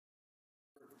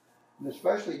and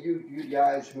especially you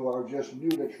guys who are just new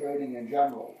to trading in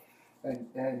general,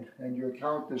 and your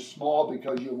account is small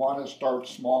because you want to start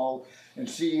small and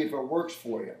see if it works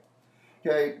for you.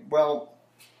 Okay, well,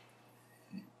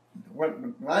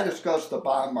 when I discuss the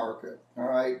bond market, all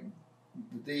right,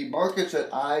 the markets that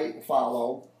I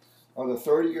follow are the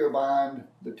 30-year bond,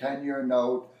 the 10-year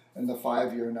note, and the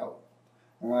 5-year note.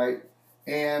 All right,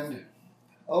 and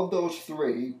of those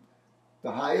three,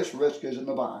 the highest risk is in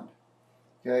the bond.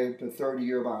 Okay, the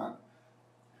 30-year bond.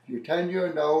 Your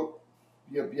 10-year note,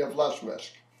 you have less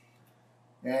risk,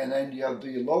 and then you have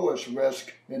the lowest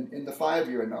risk in the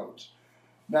 5-year notes.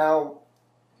 Now,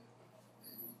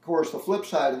 of course, the flip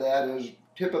side of that is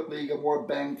typically you get more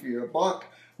bang for your buck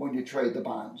when you trade the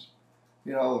bonds.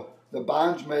 You know, the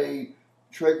bonds may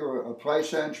trigger a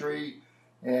price entry,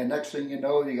 and next thing you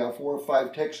know, you got 4 or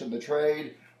 5 ticks in the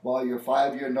trade, while your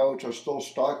 5-year notes are still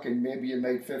stuck, and maybe you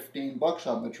made 15 bucks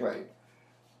on the trade.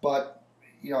 But,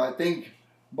 you know, I think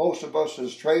most of us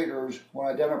as traders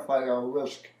want to identify our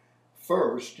risk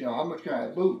first. You know, how much can I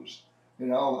lose? You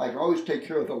know, I can always take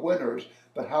care of the winners,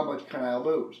 but how much can I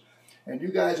lose? And you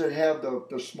guys that have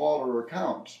the smaller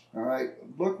accounts, all right,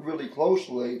 look really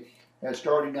closely at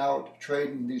starting out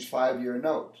trading these 5-year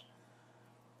notes.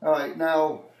 All right,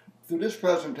 now, through this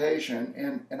presentation,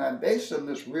 and I'm basing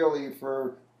this really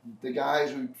for the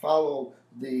guys who follow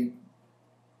the,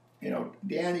 you know,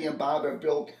 Danny and Bob have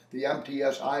built the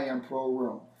MTS IM Pro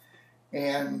room.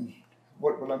 And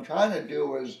what I'm trying to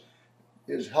do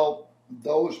is help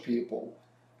those people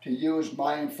to use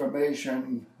my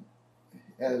information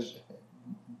as,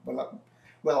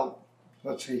 well,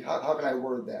 let's see, how can I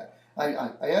word that?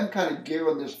 I am kind of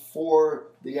gearing this for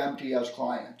the MTS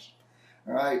clients,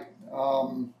 all right?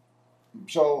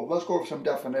 So let's go over some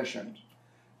definitions.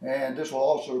 And this will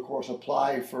also, of course,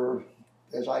 apply for,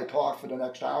 as I talk for the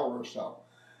next hour or so.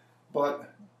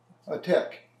 But a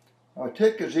tick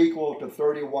is equal to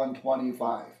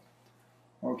 3125.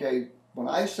 Okay, when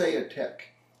I say a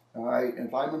tick, all right,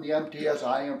 if I'm in the MTS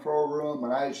IM Pro room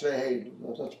and I say, hey,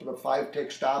 let's put a 5-tick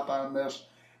stop on this,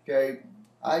 okay,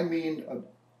 I mean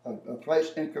a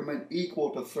price increment equal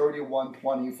to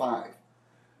 3125.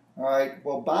 All right,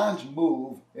 well, bonds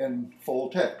move in full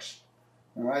ticks.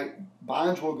 All right,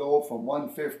 bonds will go from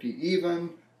 150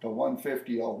 even to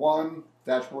 150.01.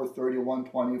 That's worth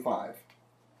 3125.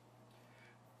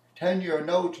 10-year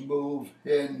notes move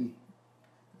in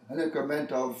an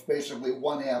increment of basically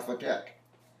 1/2 a tick.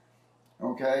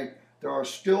 Okay, there are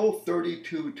still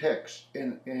 32 ticks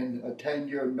in a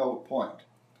 10-year note point.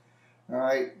 All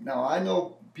right, now I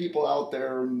know people out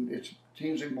there, and it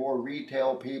seems to be more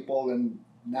retail people and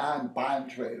non-bond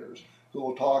traders who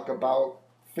will talk about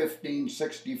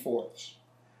 15/64. All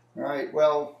right,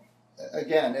 well,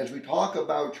 again, as we talk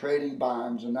about trading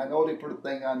bonds, and I know they put a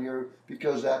thing on here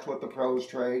because that's what the pros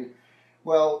trade.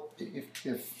 Well,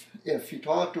 if you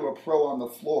talk to a pro on the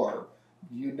floor,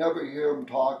 you never hear them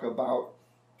talk about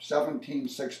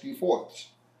 17/64.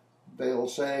 They'll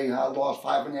say, I lost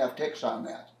 5.5 ticks on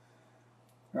that.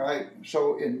 All right,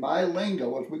 so in my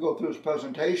lingo, as we go through this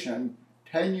presentation,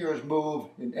 10 years move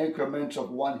in increments of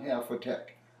 1/2 a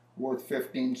tick, worth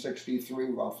 1563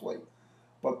 roughly.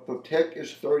 But the tick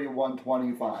is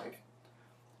 3125.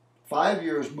 5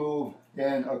 years move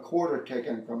in a 1/4 tick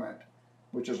increment,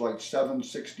 which is like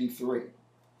 763.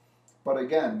 But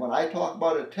again, when I talk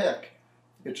about a tick,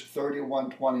 it's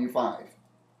 3125.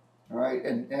 All right,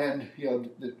 and you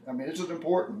know, I mean, this is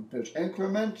important. There's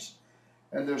increments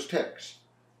and there's ticks.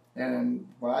 And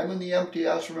when I'm in the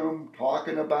MTS room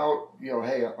talking about, you know,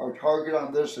 hey, our target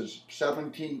on this is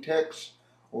 17 ticks,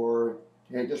 or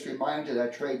hey, just remind you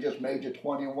that trade just made you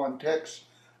 21 ticks,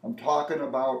 I'm talking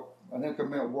about an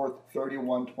increment worth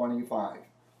 3125.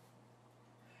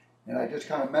 And I just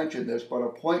kind of mentioned this, but a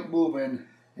point movement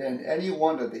in any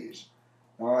one of these,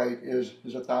 all right, is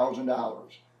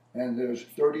 $1,000. And there's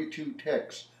 32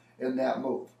 ticks in that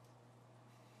move.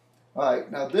 All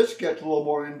right, now this gets a little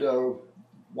more into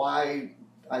why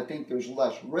I think there's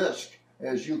less risk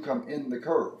as you come in the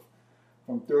curve,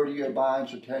 from 30-year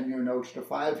bonds to 10-year notes to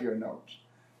 5-year notes.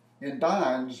 In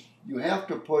bonds, you have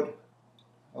to put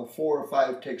a 4 or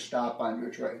 5 tick stop on your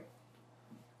trade.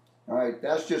 All right,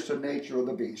 that's just the nature of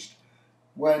the beast.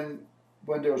 When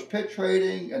there's pit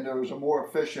trading and there was a more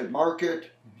efficient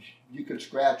market, you could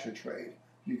scratch a trade.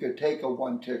 You could take a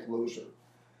 1-tick loser.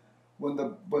 When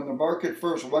the market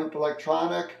first went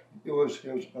electronic, it was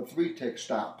a 3-tick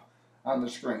stop on the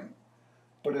screen.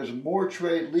 But as more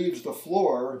trade leaves the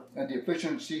floor and the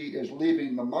efficiency is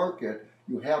leaving the market,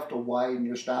 you have to widen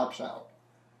your stops out.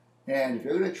 And if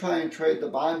you're going to try and trade the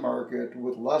bond market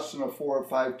with less than a 4 or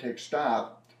 5 tick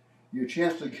stop, your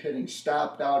chances of getting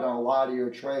stopped out on a lot of your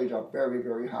trades are very,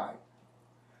 very high.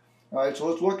 All right, so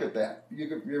let's look at that.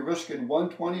 You're risking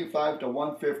 125 to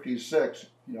 156,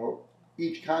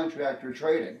 each contract you're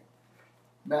trading.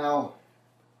 Now,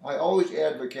 I always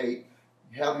advocate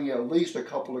having at least a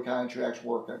couple of contracts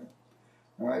working.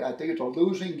 All right, I think it's a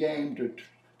losing game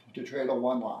to trade a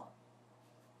one lot.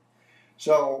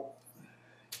 So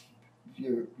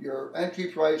your entry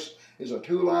price is a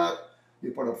 2 lot.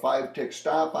 You put a 5-tick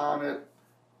stop on it.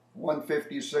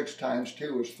 156 times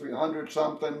 2 is 300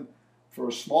 something. For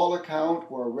a small account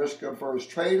or a risk-averse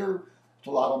trader, it's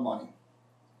a lot of money.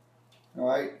 All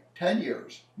right, 10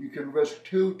 years, you can risk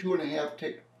 2.5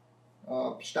 tick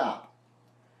stop.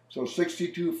 So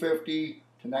 62.50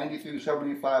 to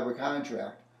 93.75 a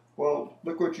contract. Well,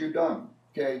 look what you've done.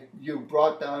 Okay, you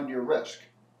brought down your risk.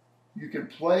 You can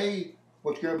play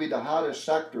what's going to be the hottest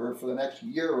sector for the next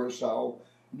year or so.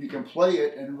 You can play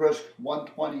it and risk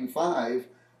 125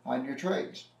 on your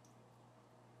trades.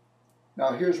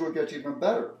 Now here's where it gets even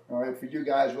better, all right, for you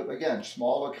guys with, again,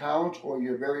 small accounts or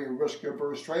your very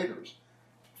risk-averse traders.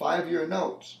 5-year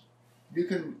notes. You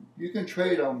can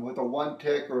trade them with a 1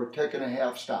 tick or a 1.5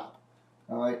 tick stop.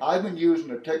 All right, I've been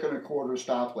using a 1.25 tick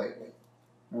stop lately.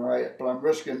 All right, but I'm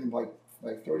risking like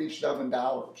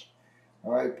 $37,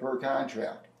 all right, per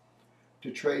contract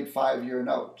to trade 5-year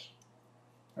notes.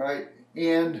 All right,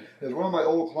 and as one of my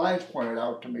old clients pointed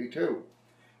out to me too,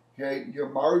 okay, your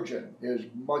margin is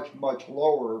much, much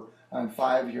lower on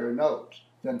 5-year notes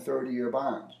than 30-year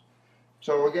bonds.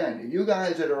 So again, you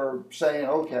guys that are saying,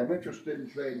 okay, I'm interested in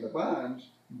trading the bonds,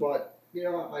 but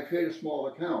I trade a small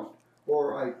account,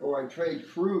 or I trade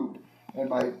crude, and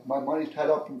my money's tied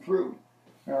up in crude.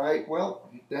 All right, well,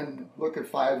 then look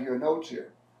at 5-year notes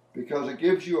here, because it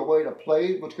gives you a way to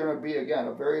play what's going to be, again,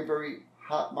 a very, very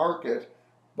hot market,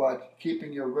 but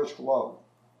keeping your risk low.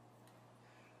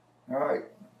 All right,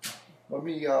 let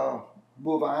me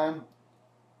move on.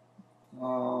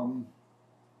 All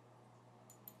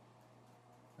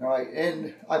right,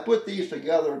 and I put these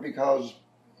together because,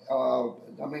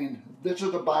 this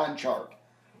is a bond chart,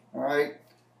 all right?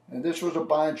 And this was a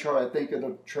bond chart, I think, of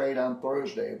the trade on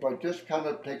Thursday, but just kind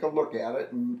of take a look at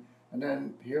it, and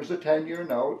then here's the 10-year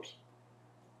notes,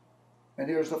 and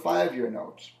here's the 5-year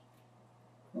notes.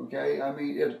 Okay, I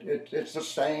mean, it's the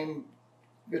same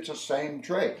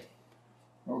trade.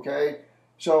 Okay,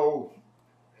 so,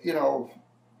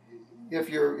 if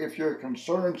you're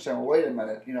concerned, saying, well, wait a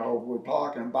minute, we're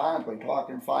talking bonds, we're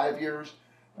talking 5 years,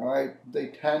 all right, they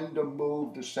tend to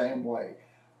move the same way.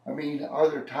 I mean, are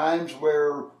there times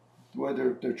where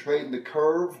they're trading the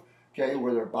curve, okay,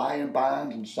 where they're buying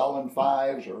bonds and selling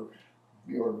 5s, or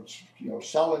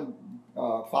selling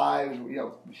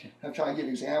 5s, I'm trying to give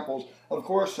examples. Of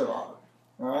course there are,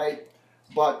 all right,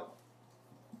 but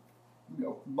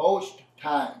most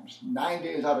times, 9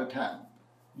 days out of 10,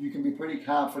 you can be pretty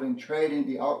confident trading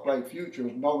the outright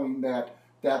futures, knowing that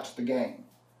that's the game.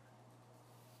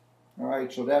 All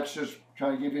right, so that's just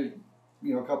trying to give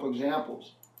you, a couple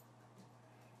examples.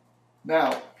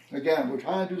 Now, again, we're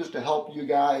trying to do this to help you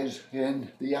guys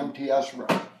in the MTS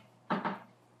realm.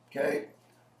 Okay,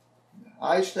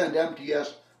 I send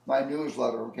MTS my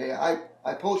newsletter. Okay,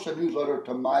 I post a newsletter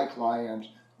to my clients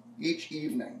each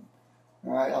evening.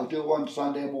 All right, I'll do one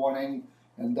Sunday morning,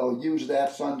 and they'll use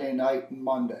that Sunday night and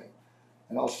Monday.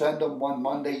 And I'll send them one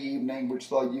Monday evening, which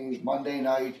they'll use Monday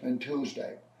night and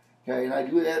Tuesday. Okay, and I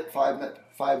do that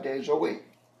 5 days a week.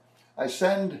 I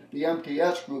send the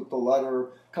MTS group the letter a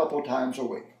couple times a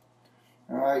week.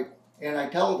 All right, and I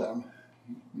tell them,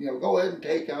 go ahead and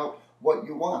take out what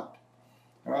you want.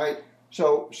 All right,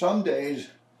 so some days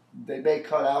they may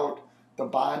cut out the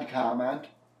bond comment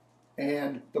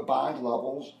and the bond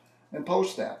levels and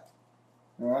post that.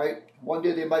 All right, one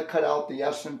day they might cut out the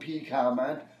S&P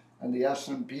comment and the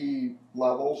S&P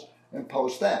levels and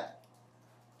post that.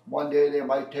 One day they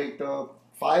might take the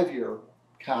 5-year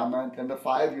comment and the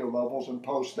 5-year levels and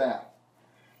post that.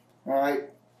 All right,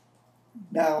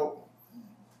 now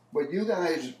what you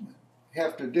guys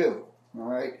have to do, all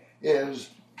right,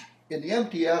 is in the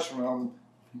MTS room,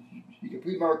 you can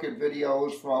pre-market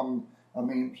videos from,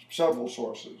 several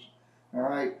sources, all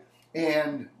right,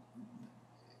 and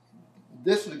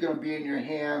this is going to be in your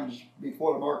hands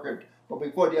before the market, but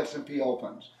before the S&P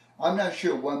opens. I'm not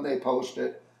sure when they post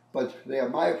it, but they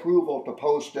have my approval to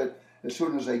post it as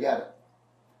soon as they get it.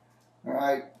 All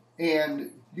right, and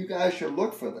you guys should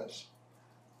look for this,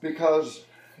 because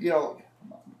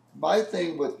my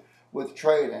thing with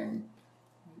trading,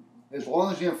 as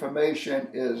long as the information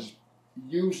is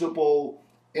usable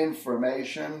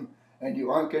information and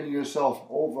you aren't getting yourself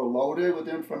overloaded with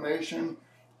information,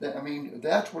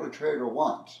 that's what a trader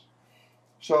wants.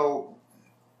 So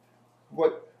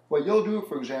what you'll do,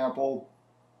 for example,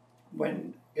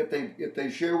 if they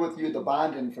share with you the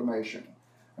bond information,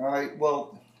 all right,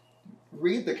 well,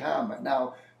 read the comment.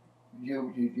 Now,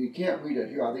 you can't read it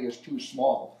here. I think it's too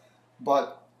small.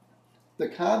 But the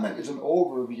comment is an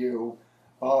overview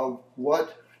of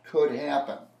what could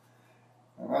happen.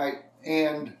 All right,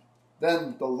 and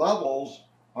then the levels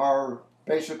are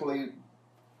basically,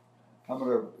 I'm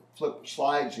going to flip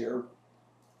slides here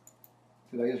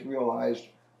because I just realized,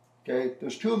 okay,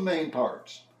 there's two main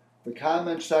parts, the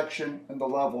comment section and the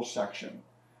level section.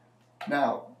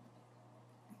 Now,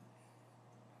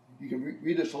 you can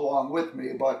read this along with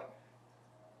me, but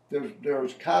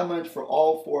there's comments for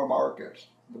all four markets,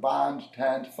 the bonds,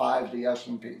 10s, 5s, the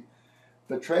S&P.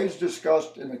 The trades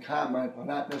discussed in the comment are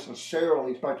not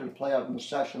necessarily expected to play out in the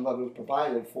session that is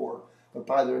provided for, but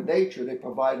by their nature, they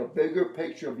provide a bigger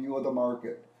picture view of the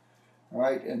market. All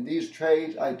right, and these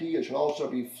trades ideas should also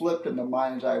be flipped in the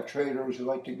mind's eye of traders who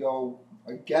like to go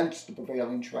against the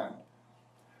prevailing trend.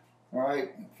 All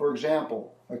right, for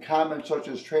example, a comment such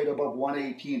as trade above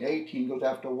 118.18 goes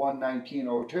after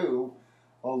 119.02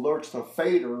 alerts the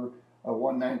fader of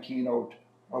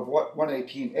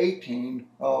 118.18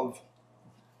 of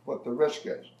what the risk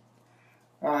is.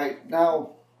 All right,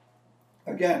 now,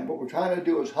 again, what we're trying to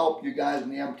do is help you guys in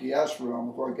the MTS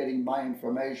room who are getting my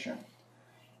information.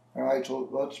 All right, so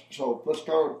let's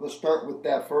start with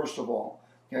that first of all.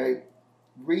 Okay,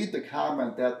 read the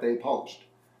comment that they post,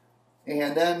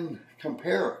 and then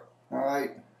compare it. All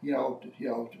right,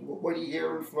 what are you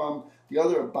hearing from the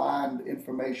other bond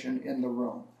information in the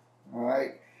room? All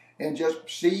right, and just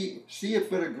see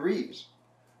if it agrees.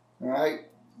 All right,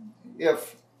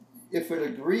 if it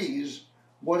agrees,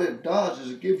 what it does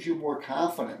is it gives you more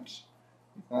confidence.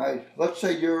 All right, let's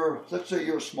say you're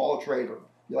a small trader.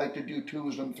 You like to do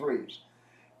 2s and 3s,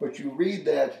 but you read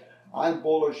that I'm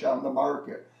bullish on the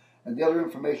market, and the other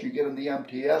information you get in the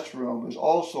MTS room is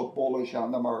also bullish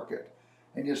on the market,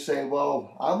 and you say,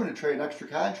 well, I'm going to trade an extra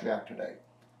contract today,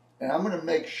 and I'm going to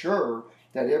make sure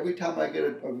that every time I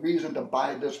get a reason to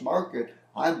buy this market,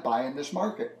 I'm buying this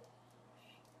market.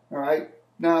 All right,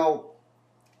 now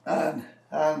on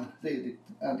the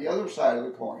other side of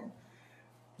the coin,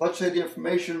 let's say the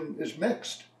information is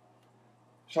mixed.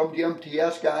 Some of the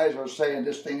MTS guys are saying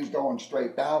this thing's going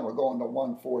straight down, we're going to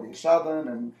 147,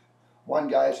 and one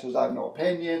guy says I have no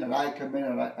opinion, and I come in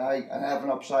and I have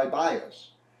an upside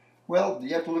bias. Well,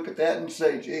 you have to look at that and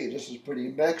say, gee, this is pretty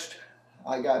mixed.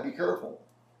 I got to be careful.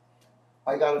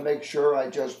 I got to make sure I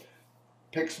just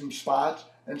pick some spots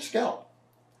and scalp,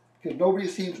 because nobody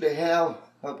seems to have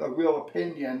a real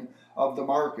opinion of the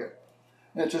market.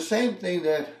 And it's the same thing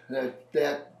that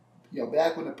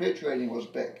back when the pit trading was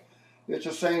big. It's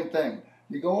the same thing.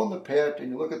 You go in the pit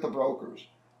and you look at the brokers,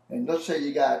 and let's say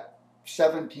you got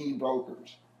 17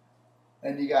 brokers,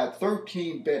 and you got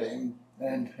 13 bidding,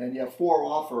 and you have 4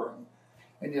 offering,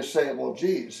 and you say, well,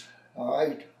 geez, all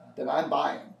right, then I'm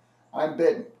buying, I'm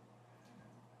bidding.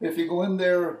 If you go in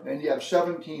there and you have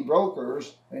 17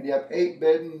 brokers, and you have 8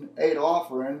 bidding, 8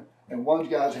 offering, and one's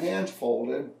got his hands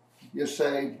folded, you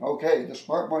say, okay, the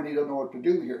smart money doesn't know what to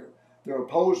do here. They're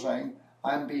opposing,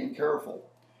 I'm being careful.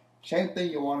 Same thing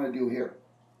you want to do here.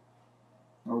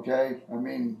 Okay, I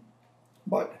mean,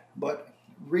 but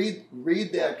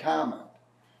read that comment,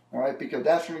 all right, because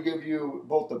that's going to give you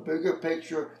both the bigger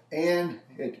picture and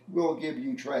it will give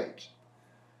you trades.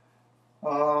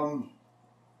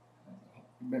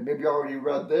 Maybe you already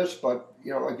read this, but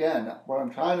again, what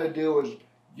I'm trying to do is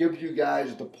give you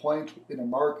guys the point in the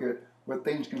market where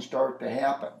things can start to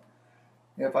happen.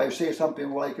 If I say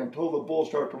something like, until the bulls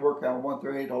start to work on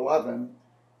 138.11,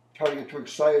 try to get too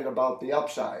excited about the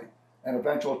upside, and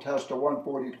eventual test to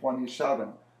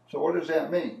 140.27. So what does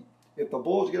that mean? If the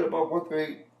bulls get above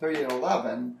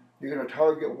 138.11, you're going to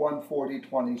target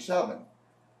 140.27.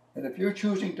 And if you're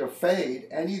choosing to fade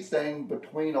anything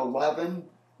between 11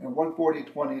 and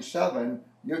 140.27,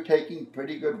 you're taking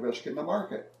pretty good risk in the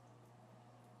market.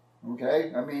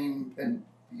 Okay, I mean,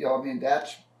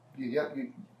 that's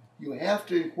you have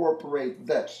to incorporate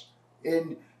this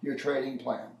in your trading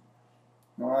plan.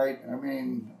 All right, I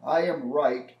mean, I am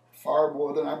right far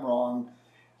more than I'm wrong.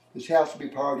 This has to be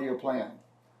part of your plan.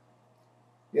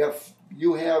 If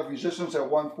you have resistance at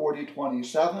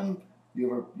 140.27,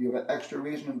 you have an extra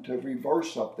reason to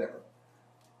reverse up there.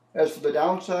 As for the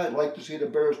downside, I'd like to see the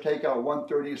bears take out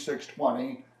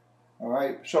 136.20. All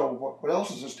right, so what else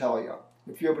does this tell you?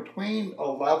 If you're between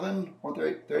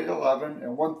 138.11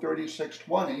 and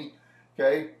 136.20,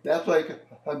 okay, that's like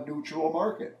a neutral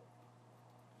market.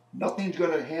 Nothing's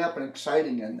going to happen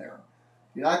exciting in there.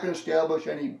 You're not going to establish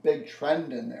any big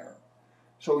trend in there.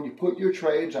 So when you put your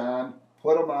trades on,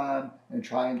 put them on and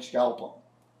try and scalp them.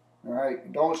 All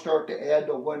right, don't start to add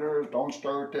the winners. Don't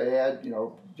start to add,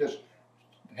 just,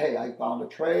 hey, I found a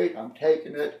trade, I'm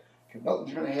taking it.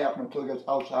 Nothing's going to happen until it gets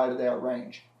outside of that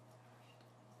range.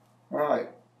 All right,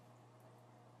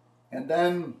 and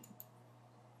then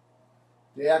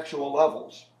the actual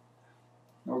levels.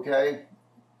 Okay,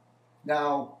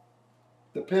 now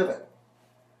the pivot.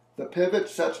 The pivot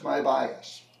sets my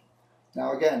bias.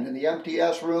 Now again, in the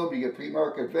MTS room, you get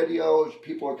pre-market videos.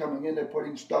 People are coming in, they're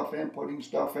putting stuff in.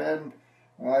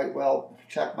 All right, well,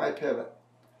 check my pivot.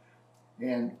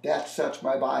 And that sets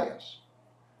my bias.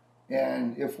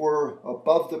 And if we're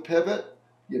above the pivot,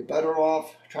 you're better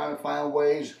off trying to find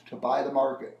ways to buy the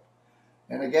market.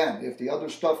 And again, if the other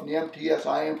stuff in the MTS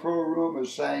IM Pro room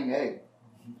is saying, hey,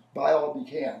 buy all you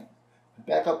can,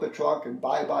 back up the truck and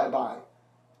buy,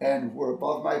 and we're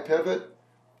above my pivot,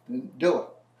 then do it.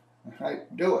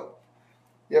 Right? Do it.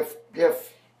 If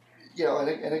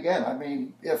and again, I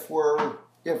mean, if we're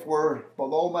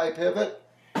below my pivot,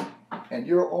 and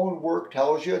your own work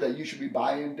tells you that you should be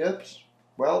buying dips,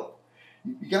 well,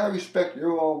 you got to respect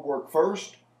your own work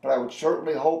first. But I would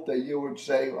certainly hope that you would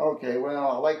say, okay,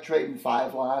 well, I like trading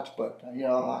 5 lots, but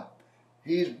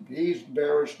he's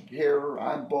bearish here,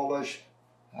 I'm bullish,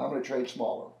 I'm going to trade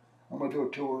smaller. I'm going to do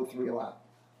a 2 or 3 lot.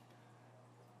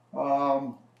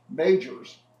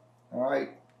 Majors. All right,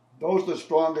 those are the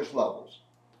strongest levels.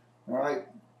 All right,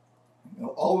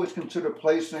 always consider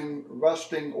placing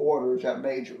resting orders at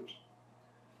majors.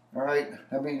 All right,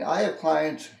 I mean, I have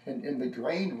clients in the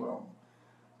grain room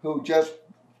who just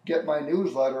get my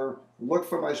newsletter, look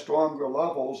for my stronger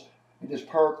levels, and just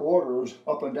park orders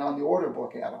up and down the order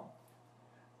book at them.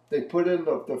 They put in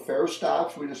the fair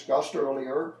stops we discussed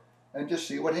earlier and just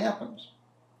see what happens.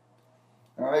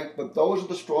 All right, but those are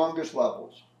the strongest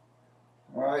levels.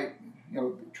 All right,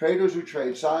 traders who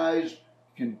trade size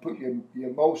can put your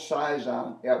most size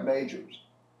on at majors.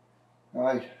 All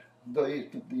right, the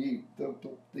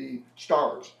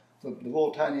stars, the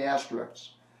little tiny asterisks,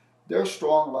 they're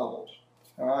strong levels.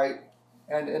 All right,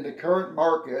 and in the current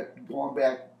market, going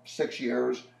back 6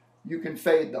 years, you can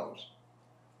fade those.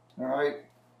 All right,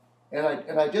 and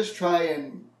I just try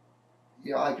and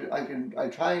I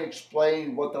try and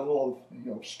explain what the little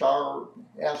star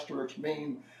asterisks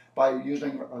mean by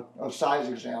using a size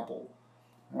example.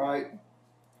 All right,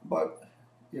 but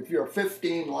if you're a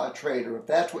 15 lot trader, if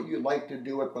that's what you like to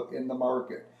do in the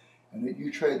market, and that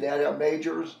you trade that at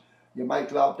majors, you might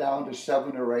drop down to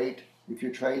 7 or 8 if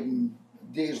you're trading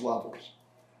these levels.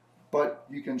 But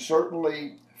you can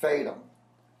certainly fade them.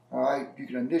 All right, you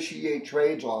can initiate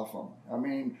trades off them. I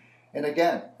mean, and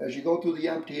again, as you go through the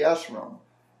MTS room,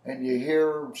 and you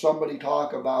hear somebody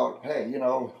talk about, hey, we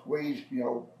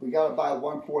got to buy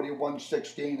 140,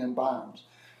 116 in bonds.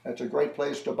 That's a great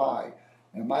place to buy.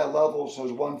 And my level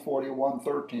says 140,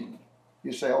 113.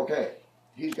 You say, okay,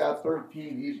 he's got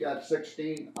 13, he's got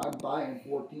 16, I'm buying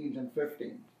 14s and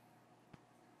 15s.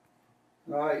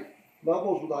 All right,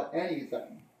 levels without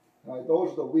anything. All right,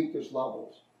 those are the weakest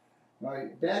levels. All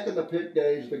right, back in the pit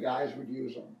days, the guys would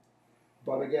use them.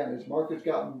 But again, as market's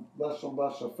gotten less and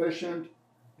less efficient,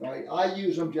 right, I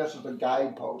use them just as a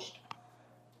guidepost.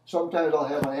 Sometimes I'll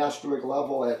have an asterisk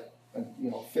level at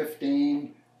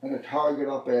 15 and a target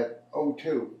up at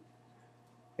 02.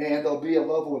 And there'll be a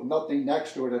level with nothing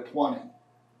next to it at 20.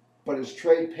 But as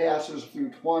trade passes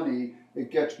through 20, it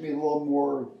gets me a little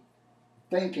more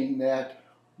thinking that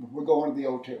we're going to the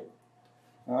 02.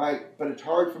 All right, but it's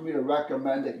hard for me to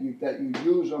recommend that you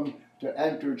use them to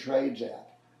enter trades at.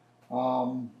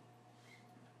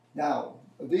 Now,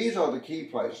 these are the key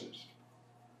prices.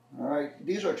 All right,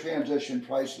 these are transition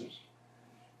prices,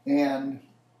 and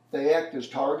they act as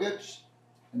targets,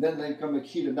 and then they become the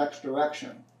key to next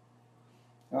direction.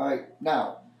 All right,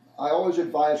 now I always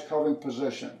advise covering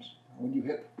positions when you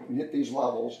hit these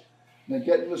levels, and then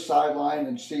get to the sideline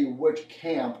and see which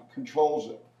camp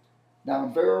controls it. Now,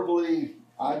 invariably,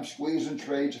 I'm squeezing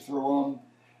trades through them.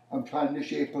 I'm trying to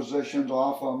initiate positions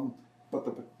off them, but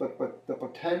the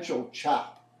potential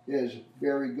chop is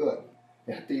very good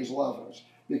at these levels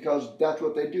because that's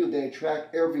what they do. They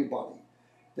attract everybody.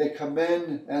 They come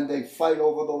in and they fight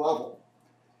over the level.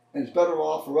 And it's better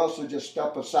off for us to just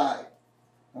step aside.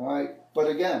 All right. But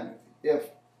again, if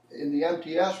in the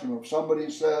MTS room, if somebody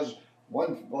says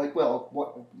 150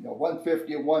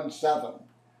 or 17,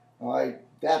 all right,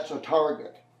 that's a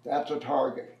target. That's a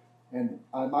target. And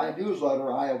on my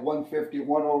newsletter, I have 150,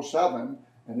 107,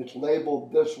 and it's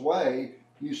labeled this way.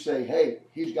 You say, hey,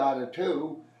 he's got it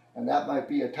too, and that might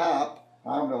be a top.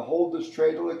 I'm going to hold this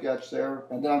trade till it gets there,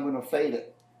 and then I'm going to fade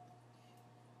it.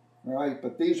 All right,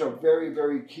 but these are very,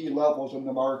 very key levels in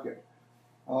the market.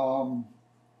 You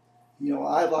know,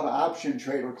 I have a lot of option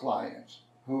trader clients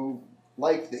who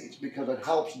like these because it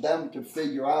helps them to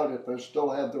figure out if they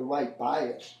still have the right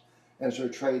bias as they're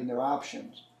trading their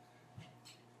options.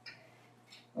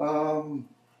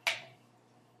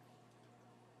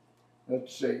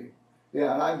 Let's see.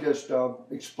 Yeah, and I'm just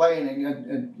explaining,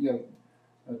 and you know,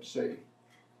 let's see.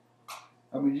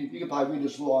 I mean, you can probably read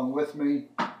this along with me.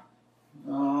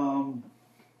 All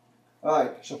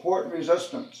right, support and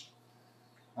resistance.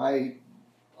 I've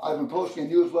been posting a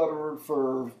newsletter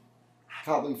for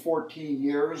probably 14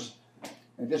 years,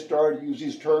 and just started to use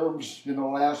these terms in the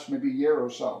last maybe year or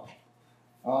so.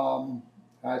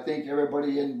 I think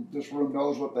everybody in this room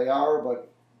knows what they are,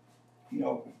 but you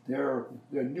know they're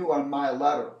new on my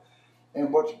letter,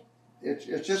 and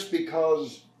it's just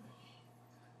because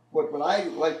what I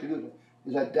like to do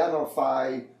is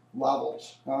identify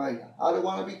levels. All right, I don't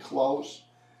want to be close.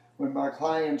 When my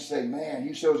clients say, "Man,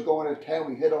 you said it was going to 10,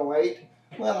 we hit 08,"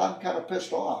 well, I'm kind of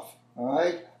pissed off. All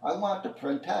right, I want to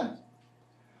print 10,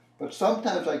 but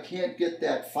sometimes I can't get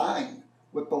that fine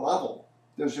with the level.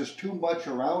 There's just too much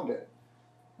around it.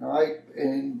 All right,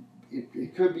 and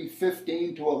it could be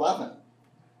 15 to 11.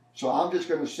 So I'm just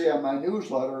going to say on my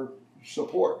newsletter,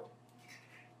 support.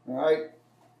 All right,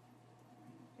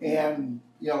 and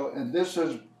you know, and this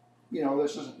is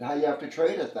how you have to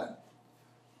trade it then.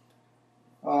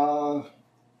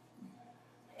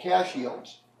 Cash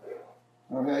yields.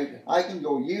 Okay, I can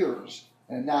go years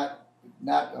and not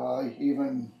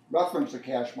even reference the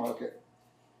cash market,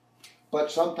 but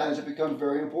sometimes it becomes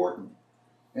very important,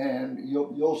 and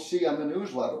you'll see on the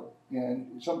newsletter.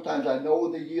 And sometimes I know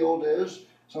what the yield is.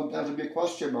 Sometimes there'll be a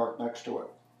question mark next to it,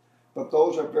 but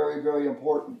those are very, very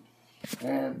important.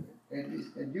 And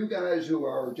you guys who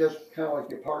are just kind of like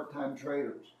your part-time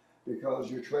traders,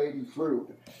 because you're trading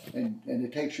crude and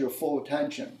it takes your full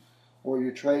attention, or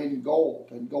you're trading gold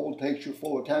and gold takes your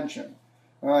full attention.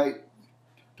 All right,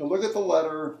 to look at the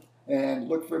letter and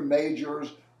look for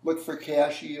majors, look for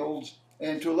cash yields,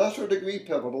 and to a lesser degree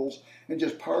pivotals, and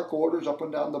just park orders up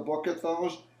and down the book at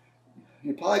those,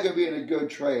 you're probably going to be in a good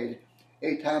trade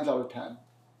 8 times out of 10.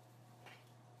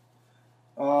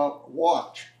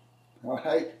 Watch. All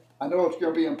right, I know it's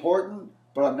going to be important,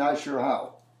 but I'm not sure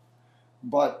how.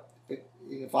 But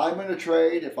if I'm in a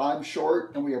trade, if I'm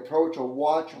short and we approach a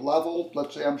watch level,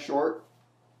 let's say I'm short,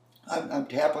 I'm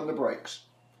tapping the brakes,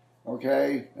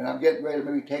 okay? And I'm getting ready to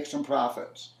maybe take some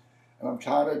profits. And I'm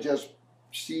trying to just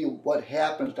see what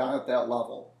happens down at that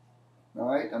level, all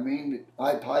right? I mean,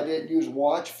 I didn't use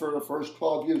watch for the first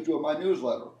 12 years doing my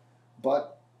newsletter,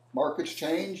 but markets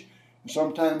change. And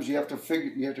sometimes you have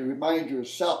to remind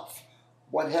yourself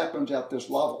what happens at this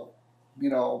level. You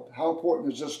know, how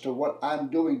important is this to what I'm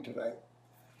doing today?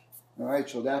 All right,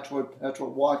 so that's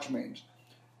what watch means.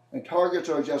 And targets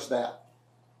are just that.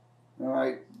 All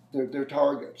right, they're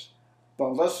targets. But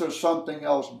unless there's something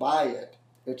else by it,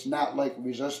 it's not like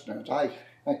resistance. I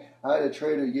had a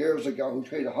trader years ago who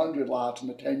traded 100 lots in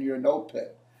the 10-year note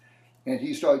pit, and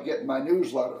he started getting my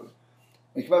newsletter.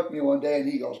 He came up to me one day and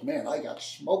he goes, "Man, I got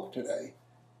smoked today."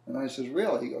 And I says,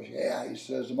 "Really?" He goes, "Yeah." He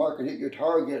says, "The market hit your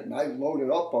target and I loaded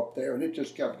up there and it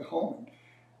just kept going."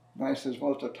 And I says,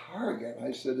 "Well, it's a target."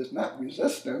 I said, "It's not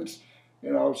resistance,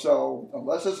 you know, so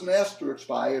unless it's an asterisk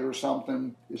by it or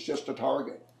something, it's just a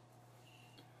target."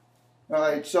 All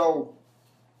right, so,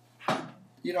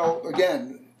 you know,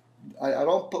 again, I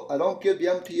don't give the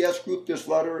MTS group this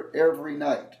letter every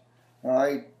night, all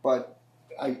right, but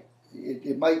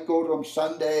it might go to them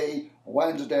Sunday,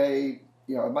 Wednesday,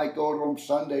 you know, it might go to them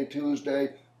Sunday,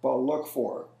 Tuesday, but look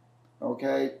for it,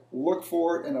 okay? Look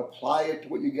for it and apply it to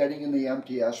what you're getting in the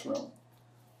MTS room.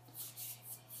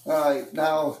 All right,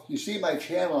 now you see my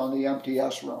channel on the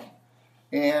MTS room,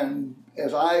 and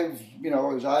as I've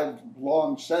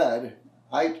long said,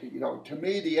 to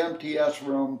me the MTS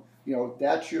room, you know,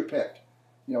 that's your pick.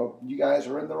 You know, you guys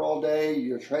are in there all day,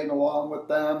 you're trading along with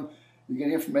them. You get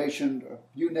information,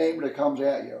 you name it, it comes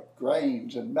at you.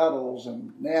 Grains and metals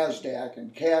and NASDAQ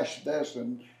and cash this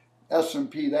and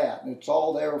S&P that, and it's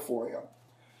all there for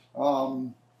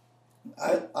you.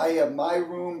 I have my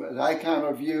room that I kind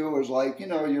of view as like, you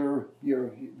know,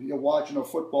 you're watching a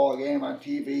football game on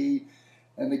TV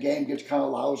and the game gets kind of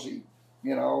lousy,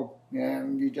 you know,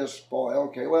 and you just, boy,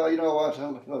 okay, well, you know what,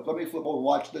 let me flip over and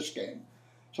watch this game.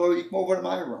 So you come over to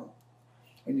my room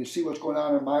and you see what's going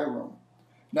on in my room.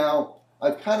 Now,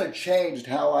 I've kind of changed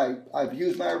how I've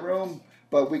used my room,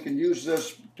 but we can use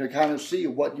this to kind of see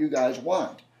what you guys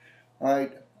want. All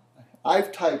right,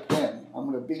 I've typed in,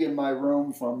 I'm going to be in my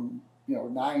room from, you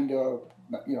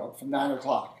know, from 9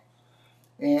 o'clock.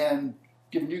 And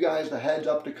giving you guys the heads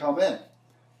up to come in.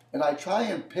 And I try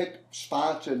and pick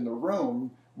spots in the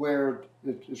room where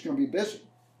it's going to be busy.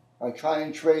 I try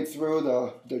and trade through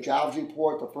the jobs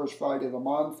report the first Friday of the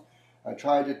month. I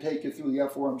try to take you through the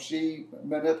FOMC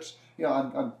minutes. You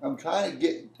know, I'm trying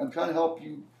to help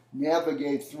you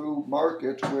navigate through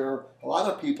markets where a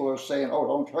lot of people are saying, "Oh,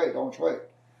 don't trade, don't trade."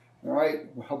 All right,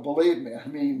 well, believe me, I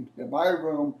mean, in my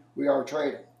room we are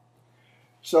trading.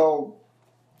 So,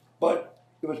 but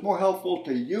it was more helpful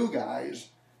to you guys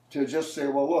to just say,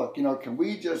 well, look, you know, can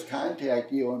we just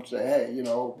contact you and say, hey, you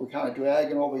know, we're kind of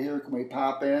dragging over here, can we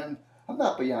pop in? I'm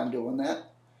not beyond doing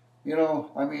that. You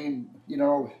know, I mean, you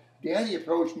know, Danny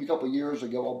approached me a couple of years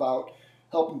ago about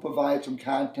helping provide some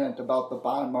content about the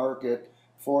bond market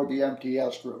for the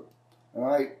MTS group. All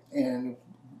right, and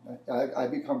I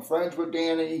become friends with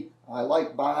Danny. I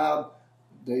like Bob.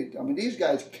 I mean, these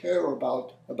guys care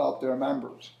about their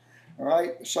members. All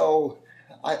right, so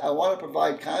I want to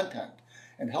provide content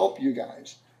and help you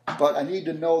guys, but I need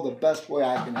to know the best way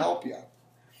I can help you.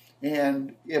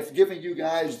 And if giving you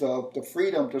guys the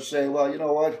freedom to say, well, you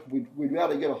know what, we'd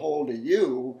rather get a hold of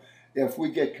you if we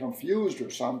get confused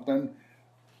or something,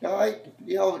 all right,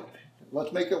 you know,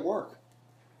 let's make it work.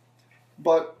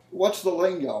 But what's the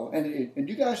lingo? And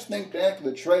you guys think back to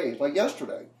the trades, like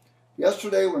yesterday.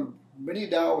 Yesterday when mini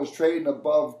Dow was trading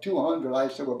above 200, I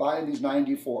said, we're buying these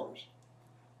 94s. All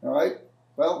right?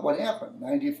 Well, what happened?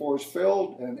 94s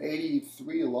filled, and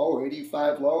 83 low, or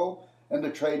 85 low, and the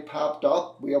trade popped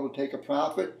up. We were able to take a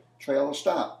profit, trail a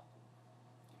stop.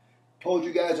 Told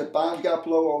you guys that bonds got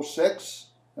below 06,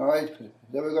 all right,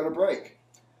 they were going to break.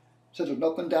 Said there's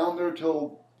nothing down there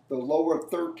till the lower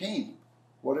 13.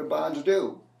 What did bonds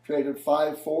do? Traded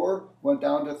 5-4, went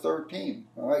down to 13.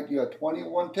 All right, you had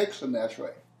 21 ticks in that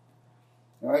trade.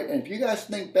 All right, and if you guys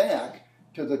think back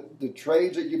to the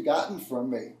trades that you've gotten from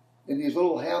me, in these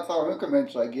little half-hour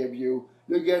increments I give you,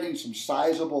 you're getting some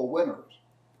sizable winners.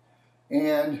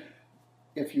 And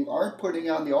if you aren't putting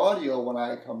on the audio when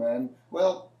I come in,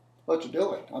 well, let's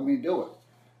do it. I mean, do it.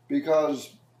 Because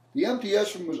the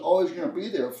MTS room is always going to be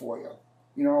there for you.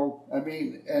 You know, I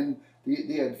mean, and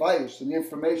the advice and the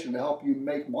information to help you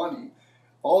make money,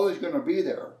 always going to be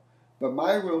there. But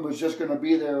my room is just going to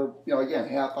be there, you know, again,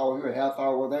 half hour here, half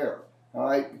hour there. All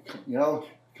right, you know,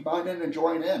 come on in and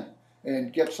join in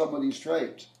and get some of these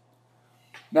trades.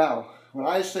 Now, when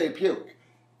I say puke,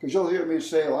 because you'll hear me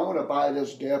say, well, I'm going to buy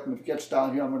this dip, and if it gets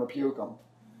down here, I'm going to puke them.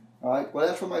 All right, well,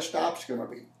 that's where my stop's going to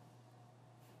be.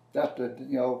 That's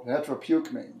what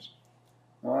puke means.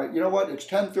 All right, you know what? It's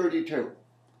 10:32.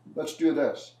 Let's do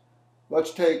this.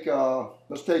 Let's take a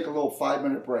little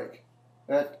 5-minute break.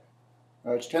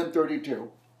 It's 10:32.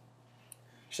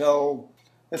 So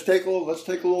let's take a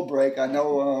little break. I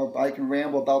know I can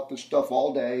ramble about this stuff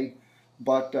all day,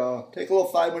 but take a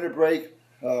little 5-minute break.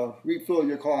 Refill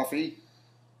your coffee.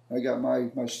 I got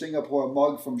my Singapore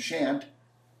mug from Shant.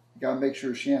 Got to make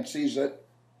sure Shant sees it.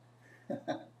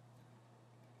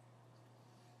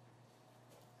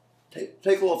 Take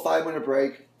a little 5-minute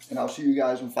break, and I'll see you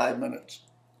guys in 5 minutes.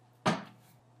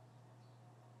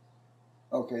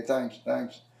 Okay,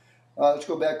 thanks. Let's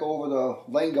go back over the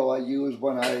lingo I use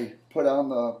when I put on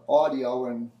the audio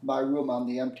in my room on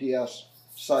the MTS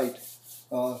site.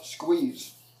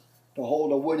 Squeeze, to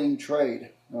hold a winning trade.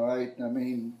 All right, I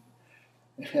mean,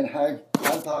 and I'm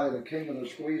probably the king of the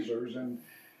squeezers.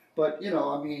 But you know,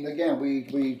 I mean, again,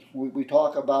 we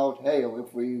talk about, hey,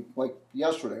 if we, like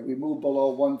yesterday, we moved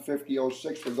below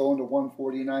 150.06, we're going to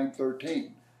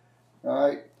 149.13. All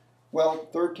right. Well,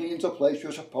 13 is a place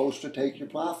you're supposed to take your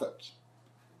profits.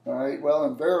 All right, well,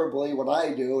 invariably what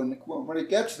I do, and when it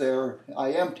gets there,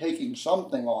 I am taking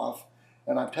something off,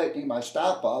 and I'm taking my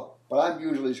stop up, but I'm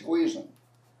usually squeezing.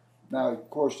 Now, of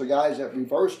course, the guys that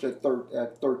reversed at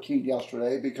 13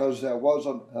 yesterday, because there was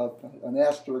an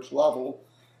asterisk level,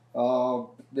 you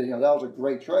know, that was a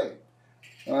great trade.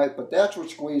 All right, but that's what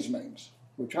squeeze means.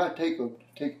 We're trying to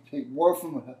take more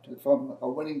from a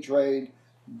winning trade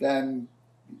than,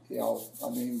 you know, I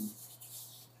mean.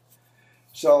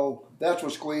 So that's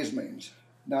what squeeze means.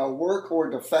 Now, work or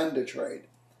defend a trade.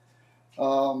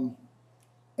 And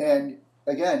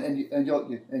again, and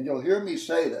you'll hear me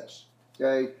say this,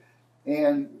 okay?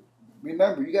 And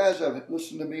remember, you guys have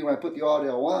listened to me when I put the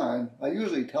audio on. I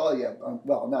usually tell you,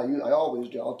 well, not you, I always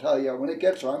do. I'll tell you when it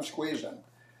gets there, I'm squeezing.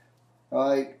 All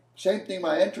right. Same thing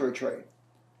when I enter a trade.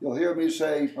 You'll hear me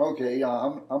say, okay,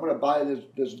 I'm going to buy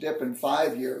this dip in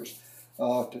 5 years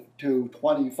to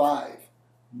 25.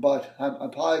 But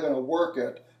I'm probably going to work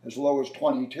it as low as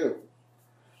 22.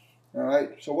 All right,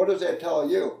 so what does that tell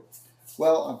you?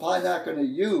 Well, I'm probably not going to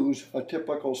use a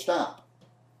typical stop.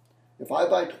 if I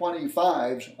buy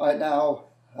 25s,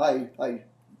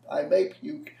 I may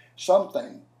puke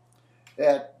something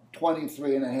at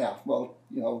 23.5. Well,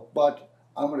 but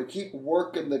I'm going to keep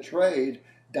working the trade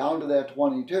down to that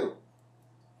 22.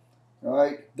 All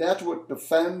right, that's what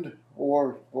defend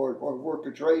or work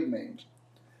a trade means.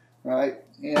 All right,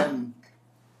 and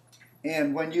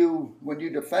when you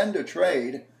defend a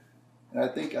trade, and I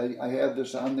think I have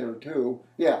this on there too.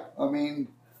 Yeah, I mean,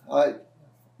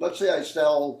 let's say I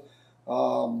sell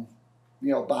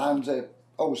bonds at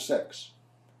 06.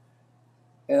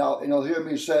 And you'll hear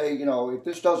me say, if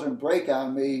this doesn't break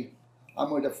on me, I'm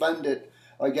going to defend it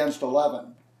against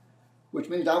 11, which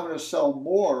means I'm going to sell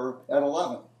more at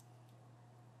 11.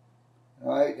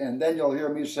 All right, and then you'll hear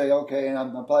me say, okay, and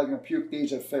I'm probably going to puke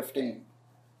these at 15.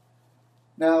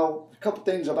 Now, a couple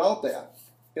things about that.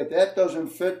 If that doesn't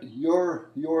fit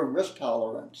your risk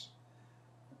tolerance,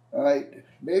 all right,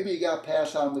 maybe you got to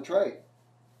pass on the trade.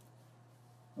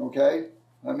 Okay?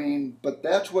 I mean, but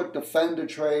that's what defend a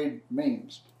trade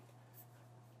means.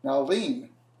 Now, lean,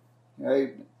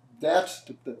 right? That's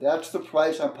the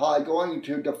price I'm probably going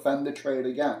to defend the trade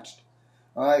against.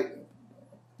 All right?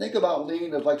 Think about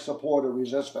lean as like support or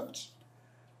resistance.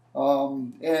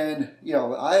 And,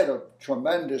 I had a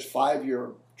tremendous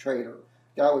 5-year trader.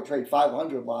 Guy would trade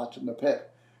 500 lots in the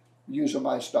pit using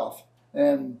my stuff.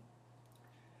 And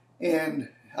I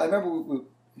remember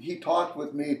he talked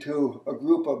with me to a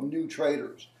group of new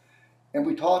traders. And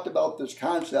we talked about this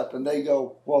concept, and they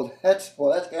go, well, that's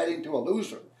adding to a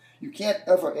loser. You can't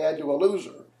ever add to a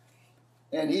loser.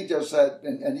 And he just said,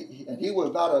 and he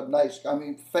was not a nice guy. I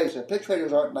mean, face it, pit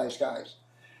traders aren't nice guys.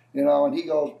 And he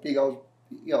goes,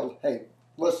 hey,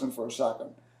 listen for a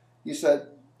second. He said,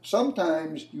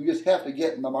 sometimes you just have to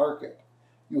get in the market.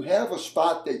 You have a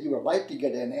spot that you would like to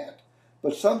get in at,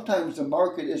 but sometimes the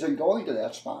market isn't going to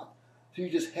that spot. So you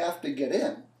just have to get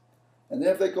in. And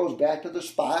then if it goes back to the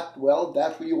spot, well,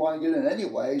 that's where you want to get in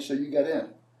anyway, so you get in.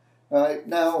 All right,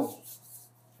 now,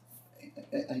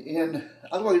 and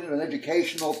I don't want to do an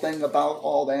educational thing about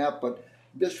all that, but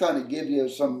I'm just trying to give you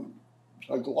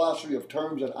a glossary of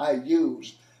terms that I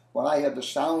use when I have the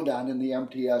sound on in the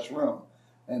MTS room.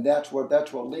 And that's what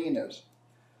lean is.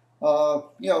 Now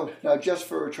just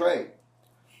for a trade.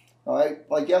 All right,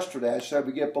 like yesterday, I said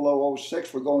we get below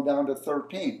 06, we're going down to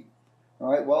 13.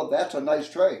 All right, well, that's a nice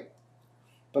trade.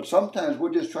 But sometimes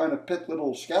we're just trying to pick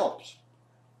little scalps.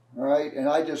 All right, and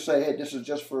I just say, hey, this is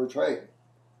just for a trade.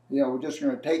 We're just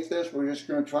going to take this, we're just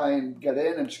going to try and get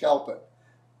in and scalp it.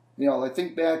 I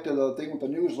think back to the thing with the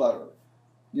newsletter.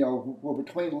 We're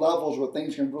between levels where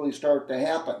things can really start to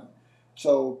happen.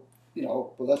 So,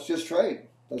 well, let's just trade.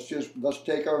 Let's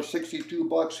take our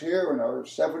 $62 here and our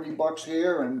 $70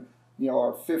 here and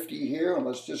our 50 here, and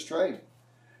let's just trade.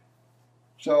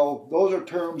 So those are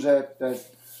terms that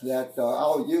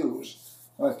I'll use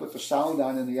when I put the sound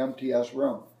on in the MTS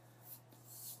room.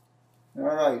 All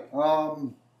right.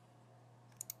 All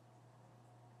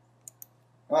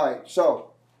right.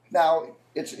 So now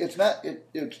it's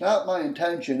not my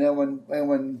intention. And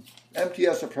when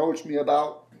MTS approached me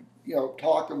about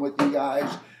talking with you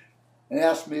guys and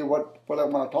asked me what I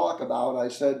want to talk about, I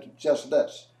said just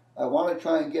this: I want to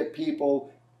try and get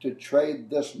people to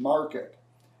trade this market.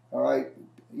 All right.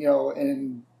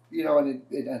 And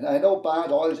I know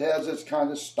bond always has this kind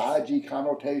of stodgy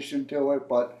connotation to it,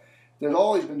 but there's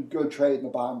always been good trade in the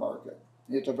bond market.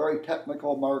 It's a very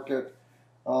technical market.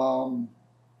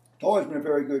 It's always been a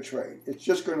very good trade. It's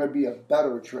just going to be a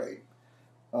better trade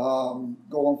going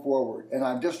forward. And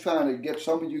I'm just trying to get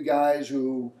some of you guys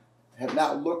who have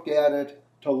not looked at it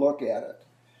to look at it.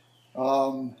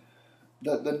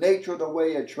 The nature of the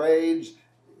way it trades,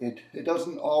 it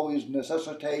doesn't always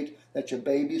necessitate that you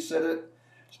babysit it,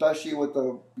 especially with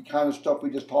the kind of stuff we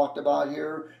just talked about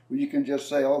here, where you can just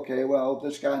say, okay, well,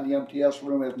 this guy in the MTS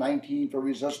room has 19 for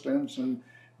resistance, and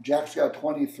Jack's got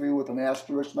 23 with an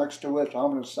asterisk next to it, so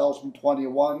I'm going to sell some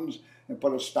 21s and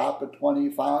put a stop at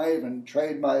 25 and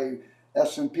trade my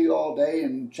S&P all day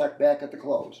and check back at the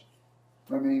close.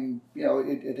 I mean,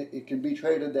 it can be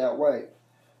traded that way.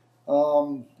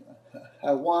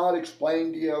 I want to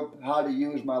explain to you how to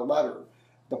use my letter,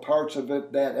 the parts of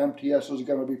it that MTS is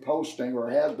going to be posting or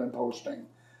has been posting.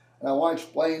 And I want to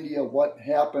explain to you what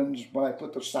happens when I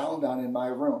put the sound on in my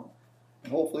room.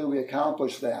 And hopefully we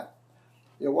accomplish that.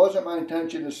 It wasn't my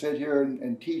intention to sit here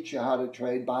and teach you how to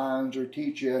trade bonds or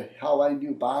teach you how I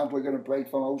knew bonds were going to break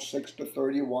from 06 to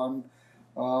 31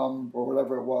 or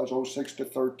whatever it was, 06 to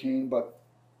 13. But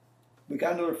we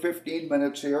got another 15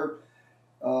 minutes here.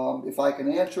 If I can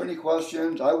answer any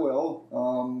questions, I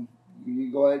will.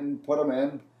 You go ahead and put them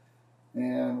in,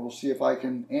 and we'll see if I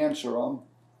can answer them.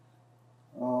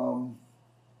 Um,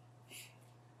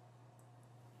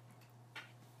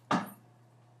 I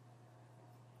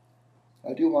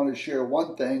do want to share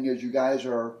one thing as you guys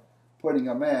are putting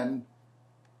them in,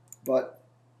 but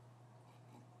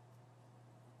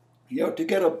to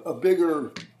get a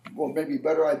bigger, well, maybe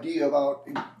better idea about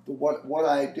what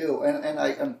I do, and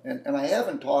I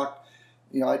haven't talked,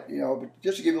 but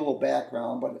just to give you a little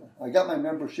background. But I got my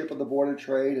membership of the Board of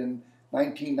Trade in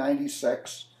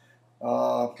 1996.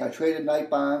 I traded night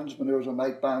bonds when there was a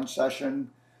night bond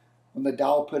session. When the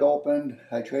Dow put opened,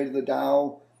 I traded the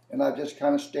Dow, and I've just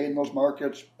kind of stayed in those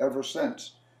markets ever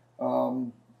since.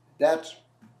 That's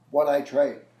what I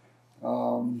trade.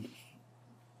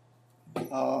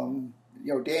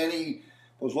 Danny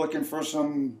was looking for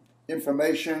some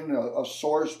information, a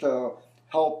source to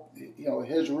help,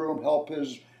 his room, help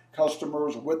his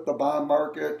customers with the bond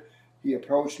market. He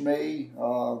approached me.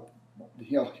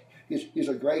 He's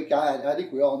a great guy. I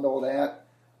think we all know that.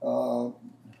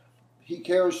 He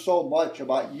cares so much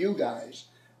about you guys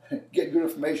getting good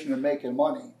information and making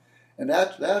money. And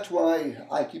that's why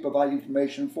I keep providing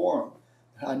information for him.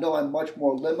 I know I'm much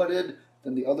more limited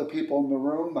than the other people in the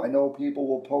room. I know people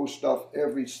will post stuff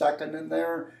every second in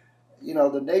there.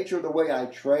 The nature of the way I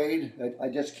trade, I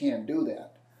just can't do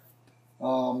that.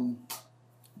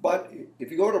 But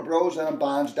if you go to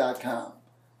Broz-On-Bonds.com,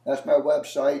 that's my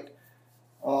website.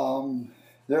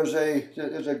 There's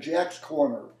a Jack's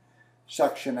Corner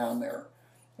section on there,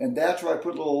 and that's where I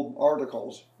put little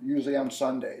articles, usually on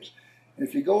Sundays. And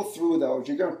if you go through those,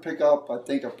 you're going to pick up, I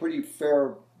think, a pretty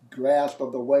fair grasp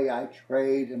of the way I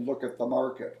trade and look at the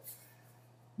market.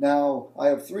 Now, I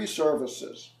have 3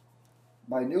 services: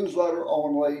 my newsletter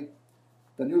only,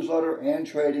 the newsletter and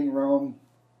trading room,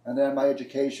 and then my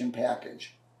education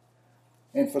package.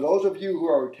 And for those of you who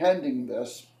are attending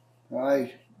this,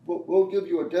 we'll give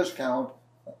you a discount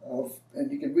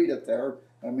and you can read it there.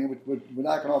 I mean, we're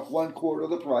knocking off 1/4 of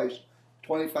the price,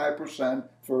 25%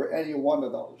 for any one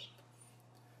of those.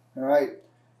 All right.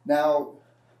 Now,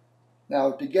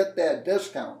 to get that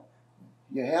discount,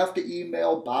 you have to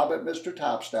email Bob at Mr.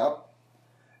 Topstep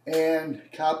and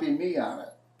copy me on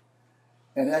it.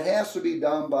 And that has to be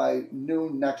done by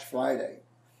noon next Friday.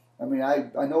 I mean,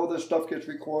 I know this stuff gets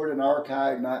recorded and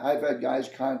archived, and I've had guys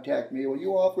contact me. Well,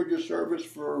 you offered your service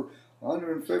for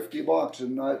 $150,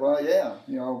 and well, yeah,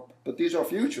 but these are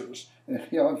futures,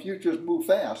 and futures move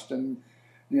fast, and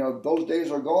those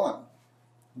days are gone.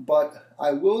 But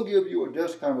I will give you a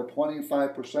discount of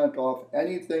 25% off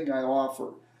anything I offer.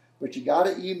 But you got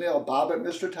to email Bob at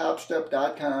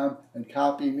MrTopstep.com and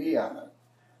copy me on it,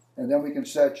 and then we can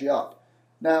set you up.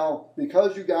 Now,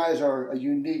 because you guys are a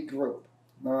unique group,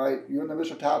 all right, you're in the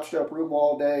Mr. Topstep room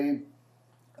all day,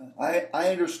 I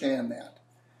understand that.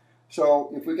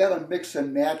 So if we got to mix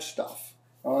and match stuff,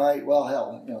 all right, well,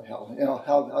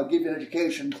 I'll give you an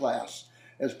education class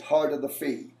as part of the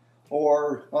fee.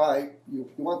 Or, all right, you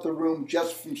want the room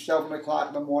just from 7 o'clock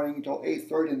in the morning until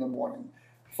 8:30 in the morning.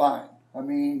 Fine. I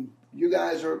mean, you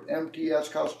guys are MTS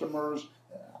customers.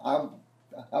 I'll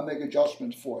make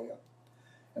adjustments for you.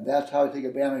 And that's how I take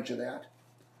advantage of that.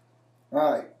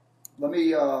 All right.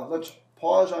 Let's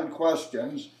pause on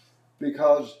questions,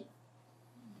 because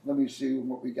let me see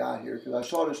what we got here, because I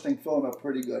saw this thing filling up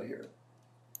pretty good here.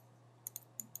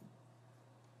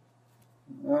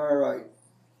 All right.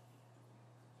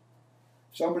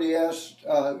 Somebody asked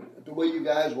the way you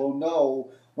guys will know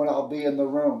when I'll be in the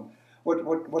room.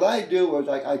 What I do is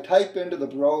I type into the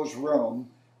Bros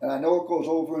room, and I know it goes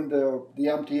over into the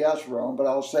MTS room, but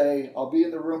I'll say I'll be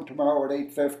in the room tomorrow at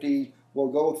 8:50. We'll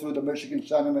go through the Michigan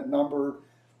Sentiment number,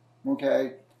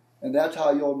 okay, and that's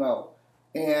how you'll know.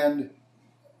 And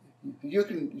you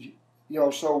can,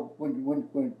 so when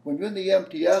you're in the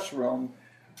MTS room,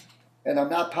 and I'm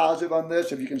not positive on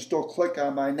this, if you can still click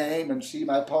on my name and see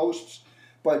my posts,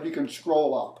 but you can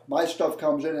scroll up. My stuff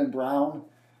comes in brown,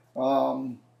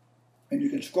 and you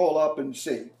can scroll up and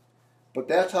see. But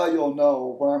that's how you'll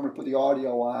know when I'm going to put the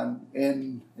audio on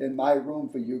in my room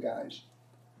for you guys.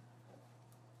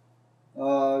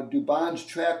 Do bonds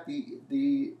track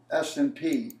the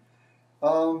S&P?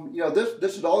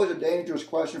 This is always a dangerous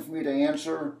question for me to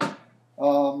answer.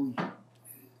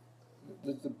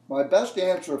 My best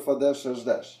answer for this is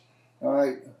this. All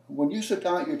right, when you sit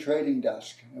down at your trading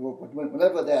desk,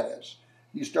 whenever that is,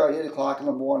 you start at 8 o'clock in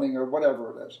the morning or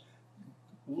whatever it is,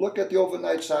 look at the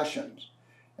overnight sessions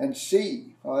and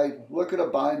see. All right, look at a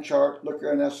bond chart, look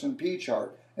at an S&P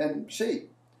chart, and see.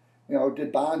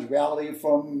 Did bonds rally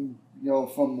from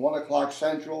 1 o'clock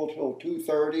Central till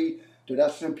 2:30? Did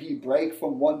S&P break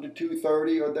from 1 to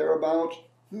 2:30 or thereabouts?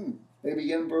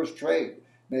 Maybe inverse trade.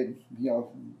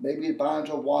 maybe bonds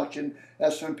are watching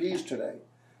S&Ps today.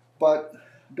 But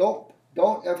don't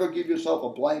ever give yourself a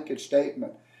blanket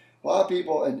statement. A lot of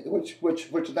people, and which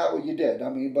is not what you did. I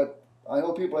mean, but I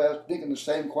know people are thinking the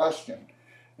same question.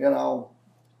 Is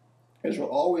there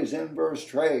always inverse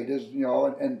trade?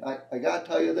 And I got to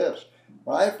tell you this: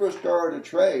 when I first started to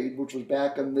trade, which was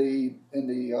back in the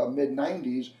mid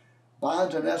 '90s,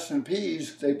 bonds and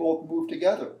S&Ps, they both moved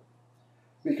together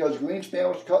because Greenspan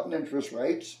was cutting interest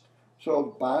rates,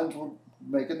 so bonds were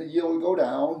making the yield go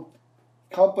down.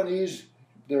 Companies,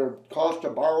 their cost to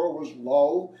borrow was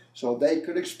low, so they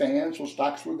could expand, so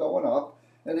stocks were going up,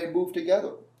 and they moved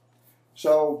together.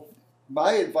 So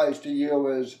my advice to you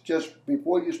is, just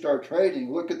before you start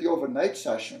trading, look at the overnight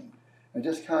session and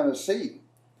just kind of see,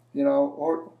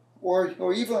 or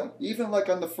even like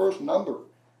on the first number,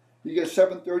 you get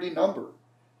 730 number,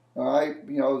 all right,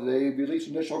 they release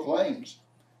initial claims,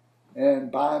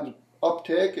 and bonds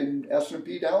uptick and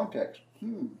S&P downticks.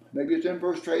 Maybe it's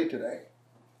inverse trade today.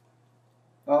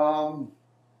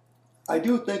 I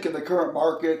do think in the current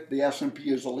market, the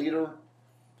S&P is the leader.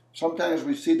 Sometimes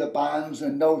we see the bonds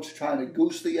and notes trying to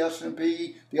goose the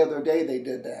S&P. The other day they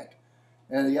did that,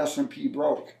 and the S&P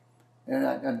broke.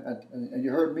 And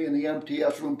you heard me in the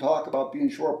MTS room talk about being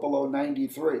short below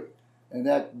 93, and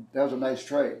that was a nice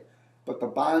trade. But the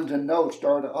bonds and notes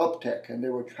started to uptick, and they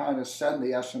were trying to send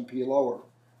the S&P lower.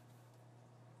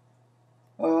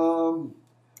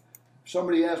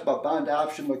 Somebody asked about bond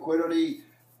option liquidity.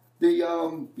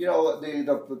 The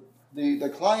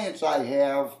clients I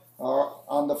have are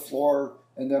on the floor,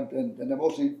 and they're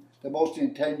mostly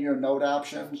in 10-year note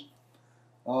options.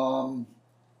 I'm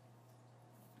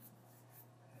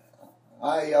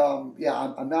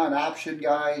not an option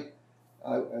guy.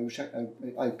 So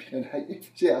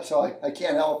I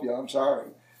can't help you. I'm sorry.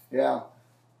 Yeah.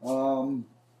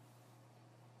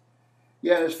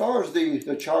 As far as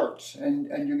the charts,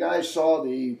 and you guys saw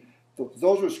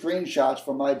those were screenshots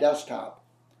from my desktop,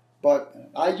 but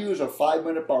I use a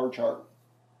 5-minute bar chart.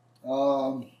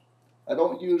 I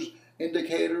don't use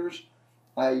indicators.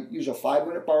 I use a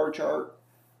 5-minute bar chart,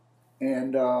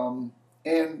 and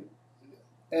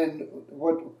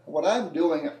what I'm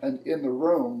doing in the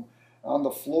room on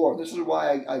the floor. This is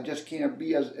why I just can't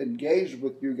be as engaged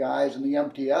with you guys in the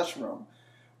MTS room,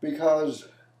 because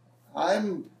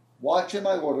I'm watching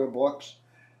my order books.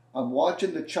 I'm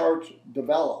watching the charts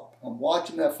develop. I'm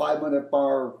watching that 5-minute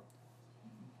bar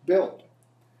build.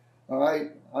 All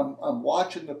right, I'm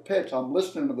watching the pits. I'm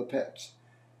listening to the pits,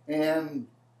 and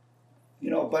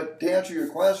But to answer your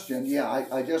question, I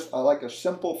like a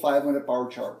simple 5-minute bar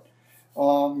chart.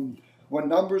 When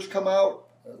numbers come out,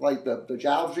 like the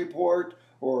jobs report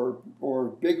or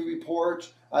big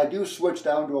reports, I do switch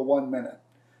down to a 1 minute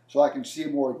so I can see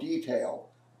more detail.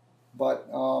 But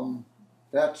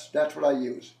that's what I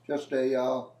use. Just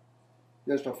a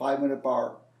 5-minute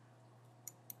bar.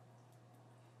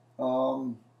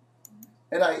 And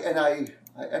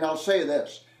I'll say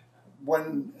this: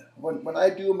 when I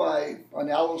do my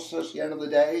analysis at the end of the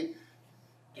day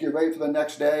to get ready for the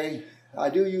next day, I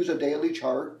do use a daily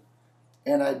chart,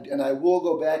 and I will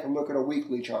go back and look at a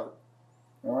weekly chart.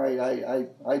 All right,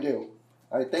 I do.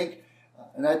 I think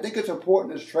it's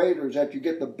important as traders that you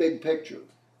get the big picture,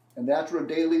 and that's what a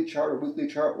daily chart or weekly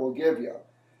chart will give you.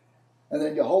 And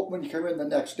then you hope when you come in the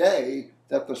next day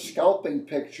that the scalping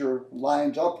picture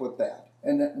lines up with that.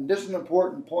 And this is an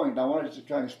important point. I wanted to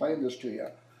try and explain this to you.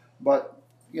 But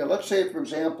let's say, for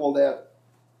example, that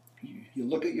you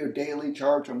look at your daily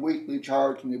charts and weekly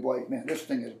charts, and you're like, man, this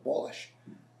thing is bullish.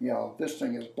 This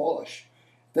thing is bullish.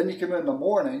 Then you come in the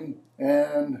morning,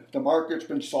 and the market's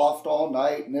been soft all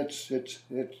night, and it's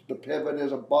the pivot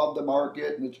is above the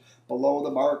market and it's below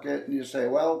the market, and you say,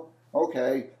 well,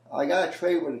 okay, I got to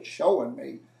trade what it's showing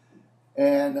me.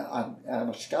 And I'm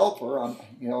a scalper. I'm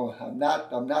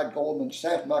not Goldman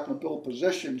Sachs. I'm not going to build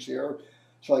positions here.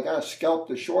 So I got to scalp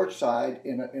the short side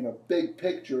in a big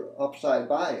picture upside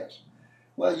bias.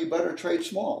 Well, you better trade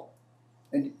small,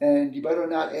 and you better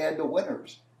not add the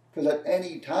winners, because at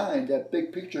any time that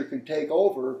big picture can take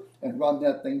over and run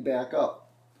that thing back up.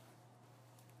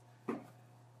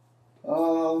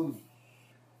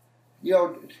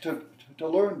 To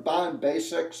learn bond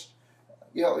basics,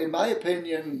 in my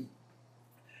opinion.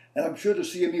 And I'm sure the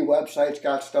CME website's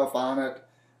got stuff on it.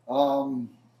 I'm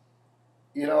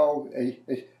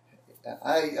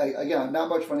not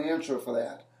much of an answer for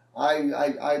that.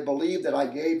 I believe that I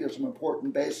gave you some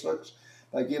important basics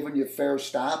by giving you fair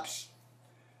stops.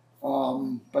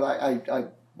 But I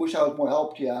wish I was more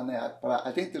help to you on that. But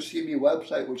I think the CME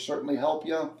website would certainly help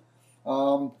you.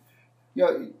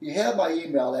 You have my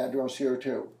email address here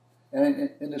too. And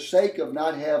in the sake of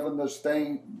not having this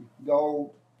thing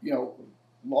go,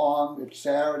 long, it's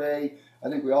Saturday. I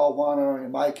think we all want to,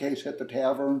 in my case, hit the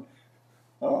tavern.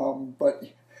 But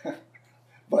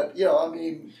I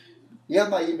mean, you have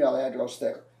my email address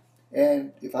there.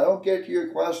 And if I don't get to your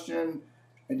question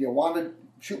and you want to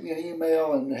shoot me an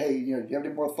email and, hey, do you have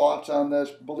any more thoughts on this?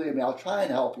 Believe me, I'll try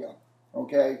and help you.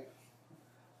 Okay?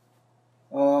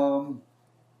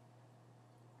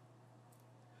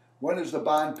 When is the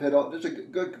bond pit open? This is a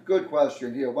good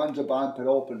question here. When's the bond pit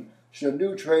open? Should a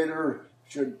new trader,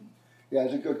 it's a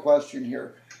good question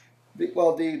here.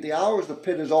 The hours the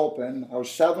pit is open are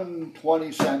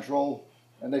 7:20 Central,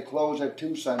 and they close at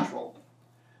 2 Central.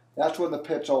 That's when the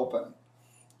pit's open.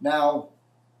 Now,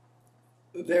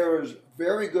 there is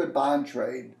very good bond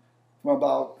trade from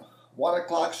about 1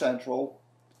 o'clock Central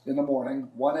in the morning,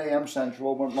 1 a.m.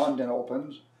 Central when London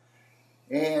opens,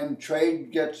 and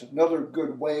trade gets another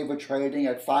good wave of trading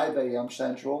at 5 a.m.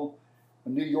 Central,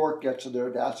 when New York gets to their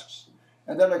desks.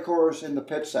 And then, of course, in the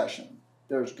pit session,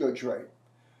 there's good trade.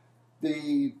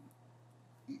 And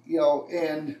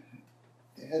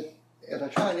as I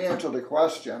try and answer the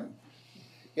question,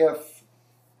 I'll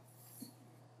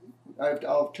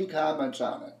have 2 comments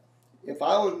on it. If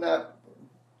I was not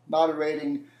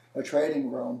moderating a trading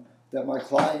room that my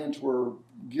clients were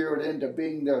geared into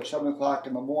being there at 7 o'clock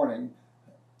in the morning,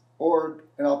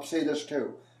 and I'll say this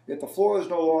too, if the floor is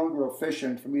no longer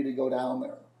efficient for me to go down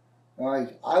there, all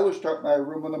right, I would start my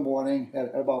room in the morning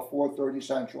at about 4:30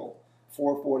 Central,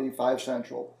 4:45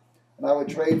 Central, and I would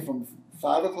trade from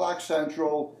 5 o'clock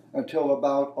Central until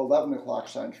about 11 o'clock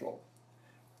Central.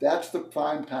 That's the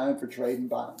prime time for trading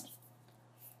bonds.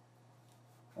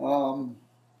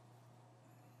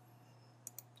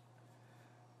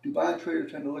 Do bond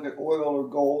traders tend to look at oil or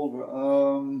gold?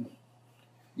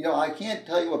 I can't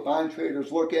tell you what bond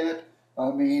traders look at.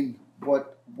 I mean,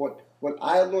 what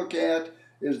I look at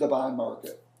is the bond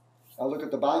market. I look at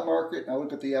the bond market and I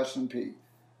look at the S&P.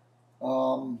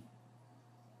 I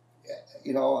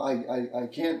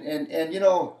can't,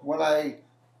 when I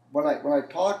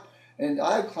talk, and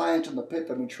I have clients in the pit that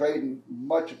have been trading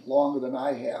much longer than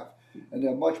I have, and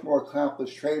they're much more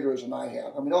accomplished traders than I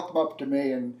have. I mean, they'll come up to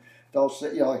me and they'll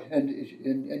say, and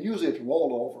usually it's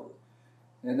rolled over,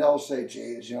 and they'll say,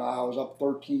 geez, I was up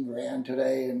 13 grand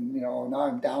today, and now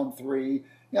I'm down 3.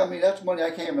 I mean, that's money I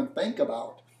can't even think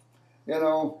about,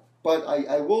 But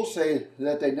I will say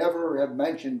that they never have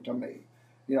mentioned to me,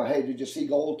 hey, did you see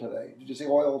gold today? Did you see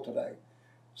oil today?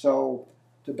 So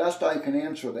the best I can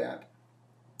answer that.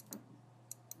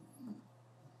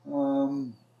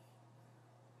 Do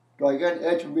I get an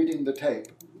edge from reading the tape?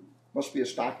 Must be a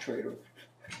stock trader,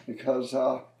 because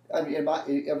what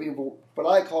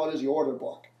I call it is the order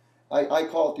book. I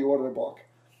call it the order book,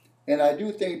 and I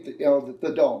do think that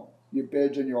the dome, your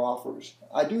bids and your offers.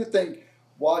 I do think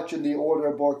watching the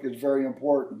order book is very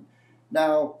important.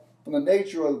 Now, from the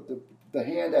nature of the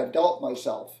hand I've dealt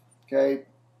myself, okay,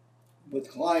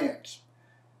 with clients.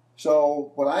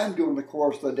 So what I'm doing in the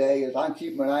course of the day is I'm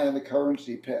keeping an eye on the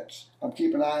currency pits. I'm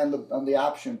keeping an eye on the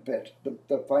option pit,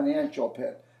 the financial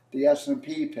pit, the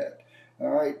S&P pit. All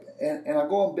right, and I'm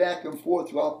going back and forth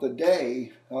throughout the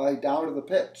day, down to the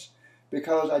pits,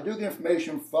 because I do get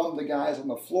information from the guys on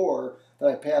the floor that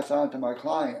I pass on to my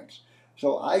clients.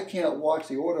 So I can't watch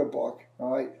the order book,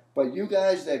 all right, but you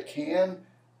guys that can,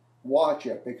 watch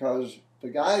it, because the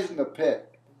guys in the pit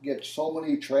get so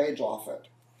many trades off it.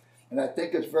 And I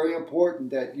think it's very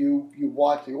important that you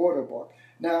watch the order book.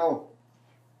 Now,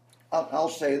 I'll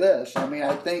say this. I mean,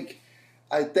 I think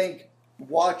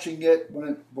watching it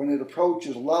when it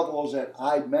approaches levels that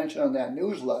I mentioned on that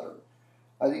newsletter,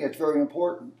 I think it's very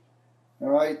important. All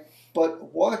right,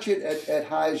 but watch it at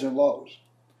highs and lows.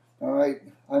 All right.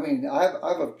 I mean, I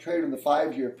have a trader in the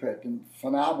 5-year pit, and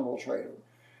phenomenal trader.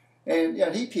 And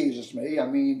he teases me. I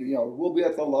mean, we'll be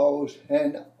at the lows,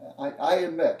 and I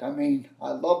admit, I mean,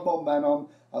 I love momentum.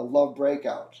 I love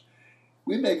breakouts.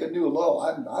 We make a new low,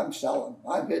 I'm selling.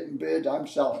 I'm hitting bids. I'm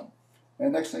selling.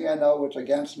 And next thing I know, it's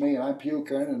against me, and I'm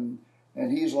puking.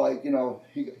 And he's like,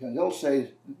 he'll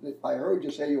say, I heard you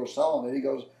say you were selling it. He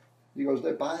goes,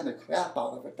 they're buying the crap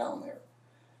out of it down there.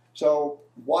 So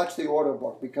watch the order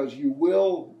book, because it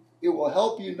will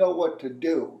help you know what to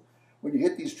do when you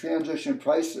hit these transition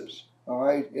prices, all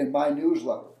right, in my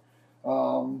newsletter,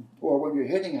 or when you're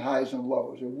hitting highs and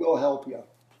lows. It will help you.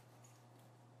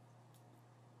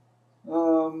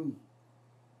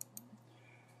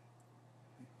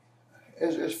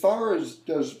 As far as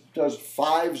does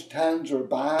 5s, 10s, or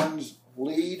bonds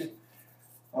lead,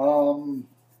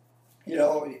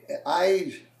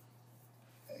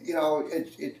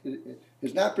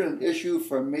 it's not been an issue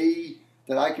for me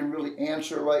that I can really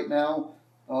answer right now.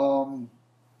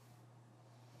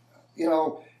 You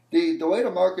know, the way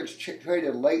the market's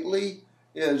traded lately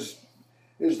is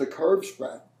the curve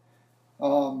spread.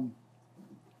 Now,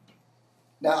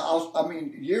 I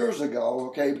mean, years ago,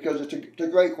 okay, because it's a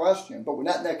great question, but we're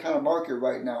not in that kind of market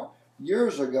right now.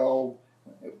 Years ago,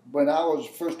 when I was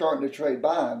first starting to trade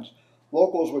bonds,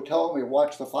 locals were telling me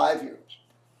watch the 5 years.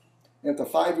 And if the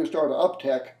 5 years started to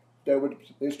uptick,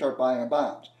 they start buying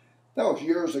bonds. That was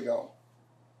years ago.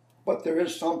 But there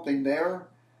is something there.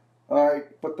 All right,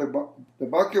 but the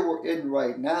market we're in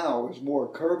right now is more a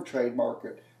curve trade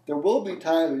market. There will be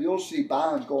times where you'll see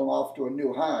bonds going off to a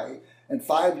new high, and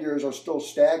 5 years are still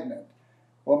stagnant.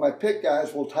 Well, my pick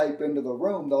guys will type into the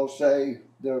room. They'll say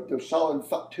they're selling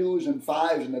 2s and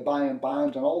 5s and they're buying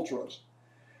bonds and ultras.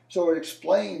 So it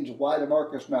explains why the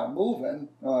market's not moving,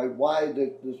 why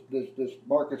this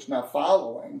market's not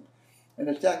following, and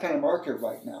it's that kind of market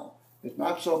right now. It's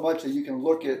not so much that you can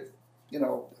look at, you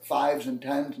know, 5s and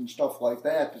 10s and stuff like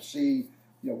that to see,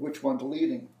 you know, which one's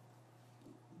leading.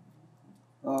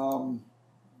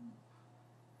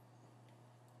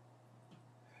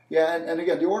 Yeah, and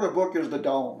again, the order book is the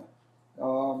dome.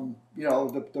 You know,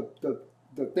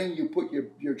 the thing you put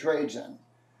your trades in.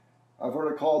 I've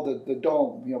heard it called the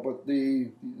dome. You know, but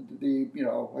the you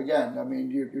know, again, I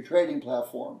mean, your trading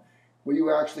platform where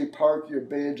you actually park your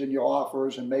bids and your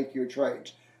offers and make your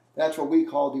trades. That's what we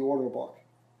call the order book.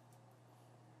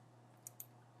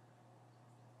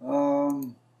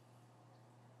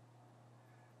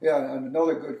 Yeah, and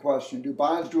another good question. Do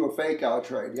bonds do a fake out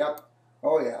trade? Yep.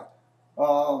 Oh yeah.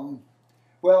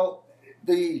 Well,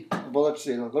 let's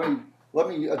see. Let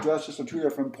me address this on 2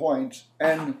 different points,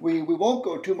 and we won't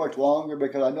go too much longer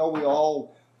because I know we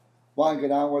all want to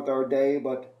get on with our day.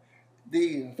 But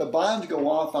the bonds go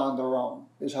off on their own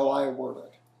is how I word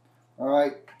it. All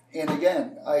right. And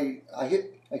again, I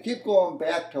keep going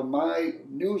back to my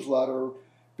newsletter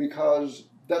because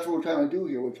that's what we're trying to do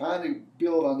here. We're trying to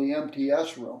build on the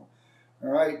MTS room. All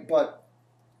right. But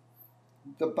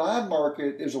the bond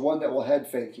market is the one that will head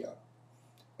fake you.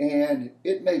 And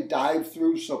it may dive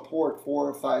through support 4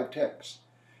 or 5 ticks.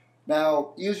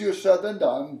 Now, easier said than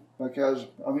done, because,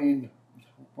 I mean,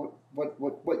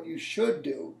 what you should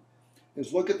do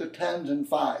is look at the 10s and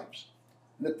 5s.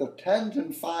 And if the 10s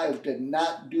and 5s did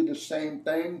not do the same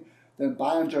thing, then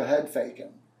bonds are head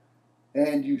faking.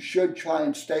 And you should try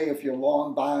and stay, if you're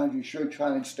long bonds, you should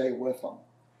try and stay with them.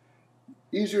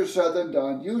 Easier said than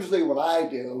done. Usually what I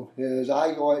do is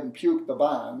I go ahead and puke the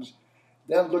bonds,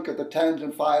 then look at the 10s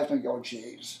and 5s and go,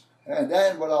 geez. And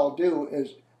then what I'll do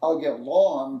is I'll get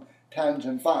long 10s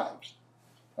and 5s.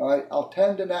 All right, I'll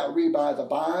tend to not rebuy the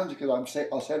bonds because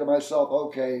I'll say to myself,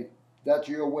 okay, that's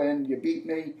your win, you beat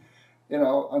me. You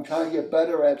know, I'm trying to get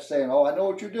better at saying, oh, I know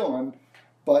what you're doing,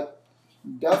 but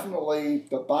definitely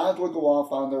the bonds will go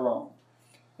off on their own.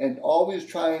 And always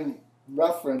try and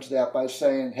reference that by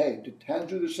saying, hey, did 10s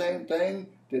do the same thing?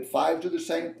 Did 5s do the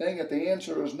same thing? If the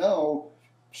answer is no,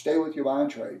 stay with your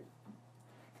bond trade.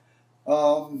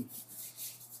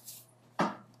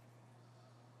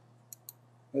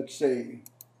 Let's see.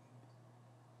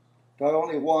 Do I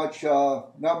only watch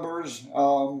numbers?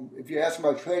 If you ask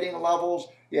about trading levels,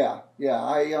 yeah.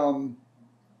 I you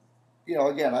know,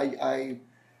 again,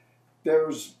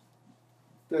 there's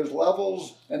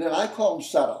levels, and then I call them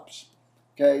setups.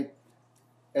 Okay,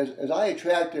 as I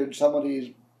attracted some of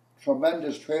these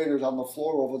tremendous traders on the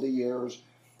floor over the years,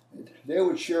 they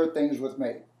would share things with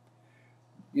me.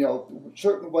 You know,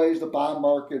 certain ways the bond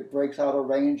market breaks out of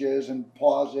ranges and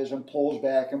pauses and pulls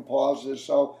back and pauses.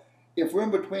 So if we're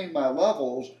in between my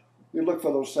levels, we look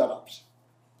for those setups.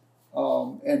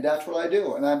 And that's what I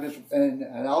do. And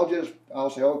I'll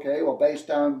say, okay, well,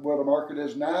 based on where the market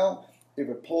is now, if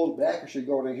it pulls back, it should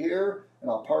go to here,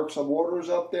 and I'll park some orders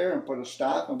up there and put a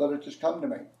stop and let it just come to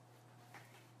me.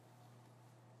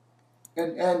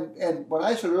 And when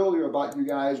I said earlier about you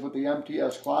guys with the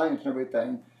MTS clients and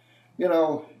everything, you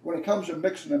know, when it comes to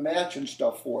mixing and matching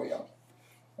stuff for you,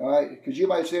 all right, because you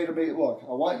might say to me, look,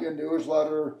 I want your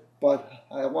newsletter, but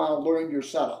I want to learn your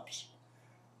setups.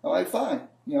 All right, fine.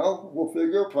 You know, we'll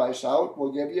figure a price out,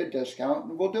 we'll give you a discount,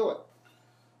 and we'll do it.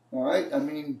 All right, I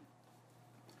mean,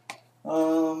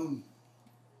 the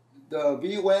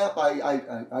VWAP,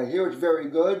 I hear it's very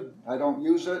good. I don't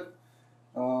use it.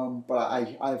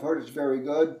 But I've heard it's very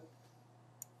good.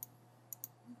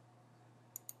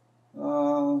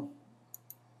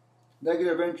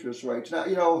 Negative interest rates. Now,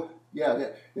 you know,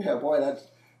 yeah, boy,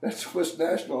 that's Swiss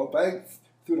National Bank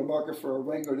threw the market for a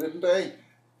ringer, didn't they?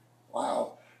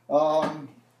 Wow.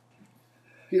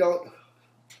 You know,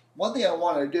 one thing I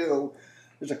want to do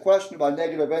is a question about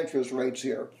negative interest rates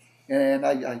here. And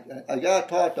I got to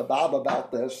talk to Bob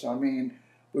about this. I mean,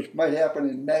 which might happen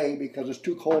in May because it's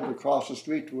too cold to cross the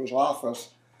street to his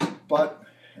office. But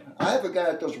I have a guy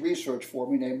that does research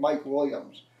for me named Mike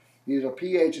Williams. He's a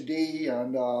PhD,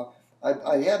 and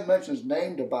I haven't mentioned his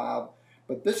name to Bob,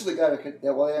 but this is the guy that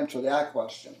will answer that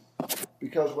question.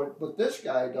 Because what this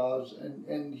guy does,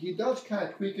 and he does kind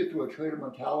of tweak it to a trader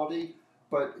mentality,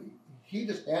 but he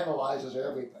just analyzes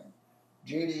everything.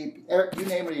 GDP, you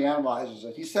name it, he analyzes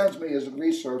it. He sends me his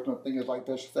research, and the thing is like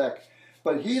this thick.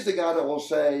 But he's the guy that will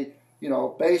say, you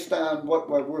know, based on what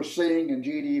we're seeing in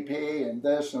GDP and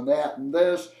this and that and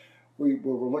this, we're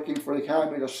looking for the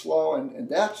economy to slow, and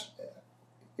that's,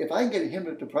 if I can get him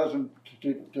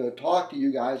to talk to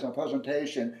you guys on a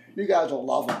presentation, you guys will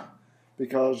love him.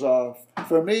 Because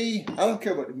for me, I don't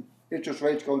care what interest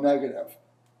rates go negative.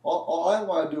 All I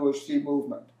want to do is see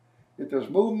movement. If there's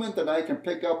movement, then I can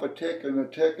pick up a tick and a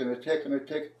tick and a tick and a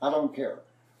tick. I don't care.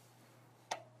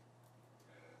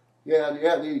 Yeah,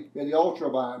 the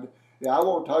ultra bond. Yeah, I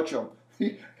won't touch them.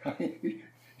 I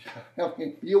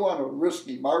mean, you want a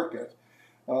risky market.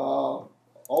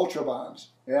 Ultra bonds.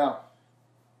 Yeah.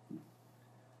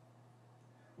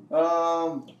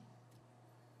 Bonds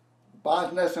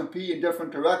and S&P in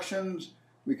different directions.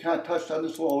 We kind of touched on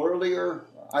this a little earlier.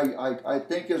 I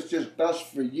think it's just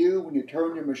best for you when you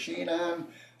turn your machine on,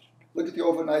 look at the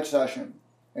overnight session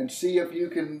and see if you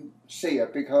can see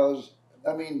it. Because,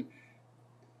 I mean,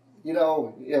 you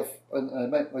know, if,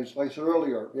 like I said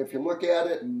earlier, if you look at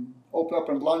it and open up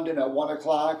in London at 1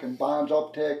 o'clock and bonds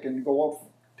uptick and go up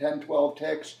 10, 12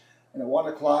 ticks, and at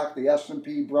 1 o'clock the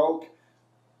S&P broke,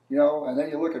 you know, and then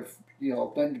you look at, you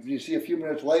know, then you see a few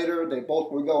minutes later they both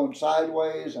were going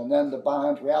sideways, and then the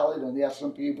bonds rallied and the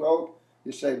S&P broke,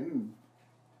 you say,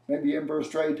 maybe inverse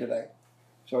trade today.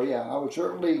 So yeah, I would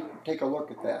certainly take a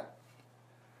look at that.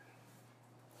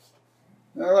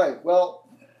 All right, well,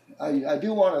 I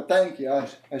do want to thank you.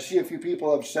 I see a few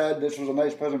people have said this was a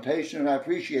nice presentation, and I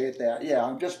appreciate that. Yeah,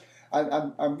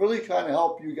 I'm really trying to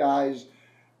help you guys,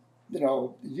 you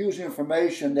know, use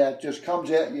information that just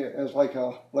comes at you as like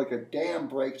a dam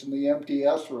breaks in the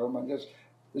MTS room, and this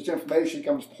information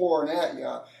comes pouring at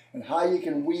you, and how you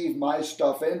can weave my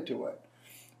stuff into it.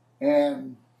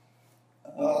 And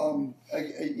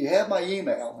you have my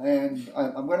email, and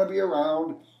I'm going to be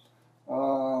around.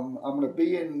 I'm going to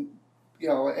be in, you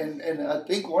know, and I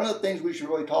think one of the things we should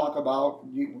really talk about,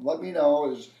 you let me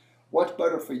know, is what's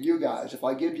better for you guys. If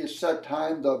I give you a set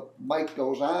time, the mic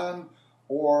goes on,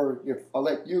 or if I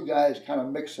let you guys kind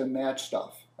of mix and match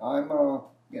stuff. I'm,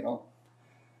 you know.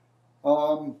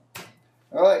 All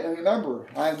right, and remember,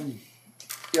 I'm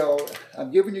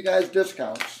giving you guys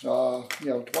discounts. You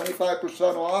know,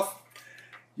 25% off.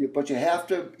 But you have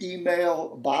to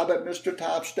email Bob at Mr.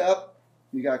 Top Step.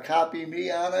 You got to copy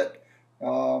me on it.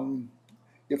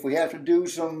 If we have to do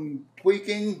some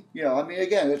tweaking, you know, I mean,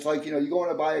 again, it's like, you know, you go in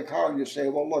to buy a car and you say,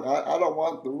 well, look, I don't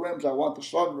want the rims, I want the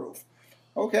sunroof.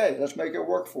 Okay, let's make it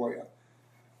work for you.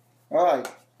 All right,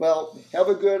 well, have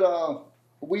a good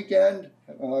weekend,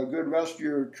 a good rest of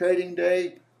your trading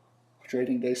day.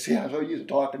 See, I'm so used to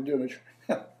talking, doing it.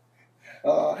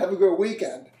 Have a good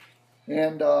weekend.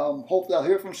 And hopefully I'll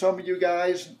hear from some of you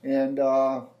guys, and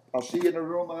I'll see you in the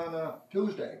room on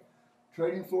Tuesday.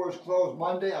 Trading floor is closed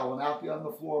Monday. I will not be on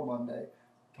the floor Monday.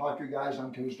 Talk to you guys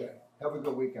on Tuesday. Have a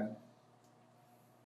good weekend.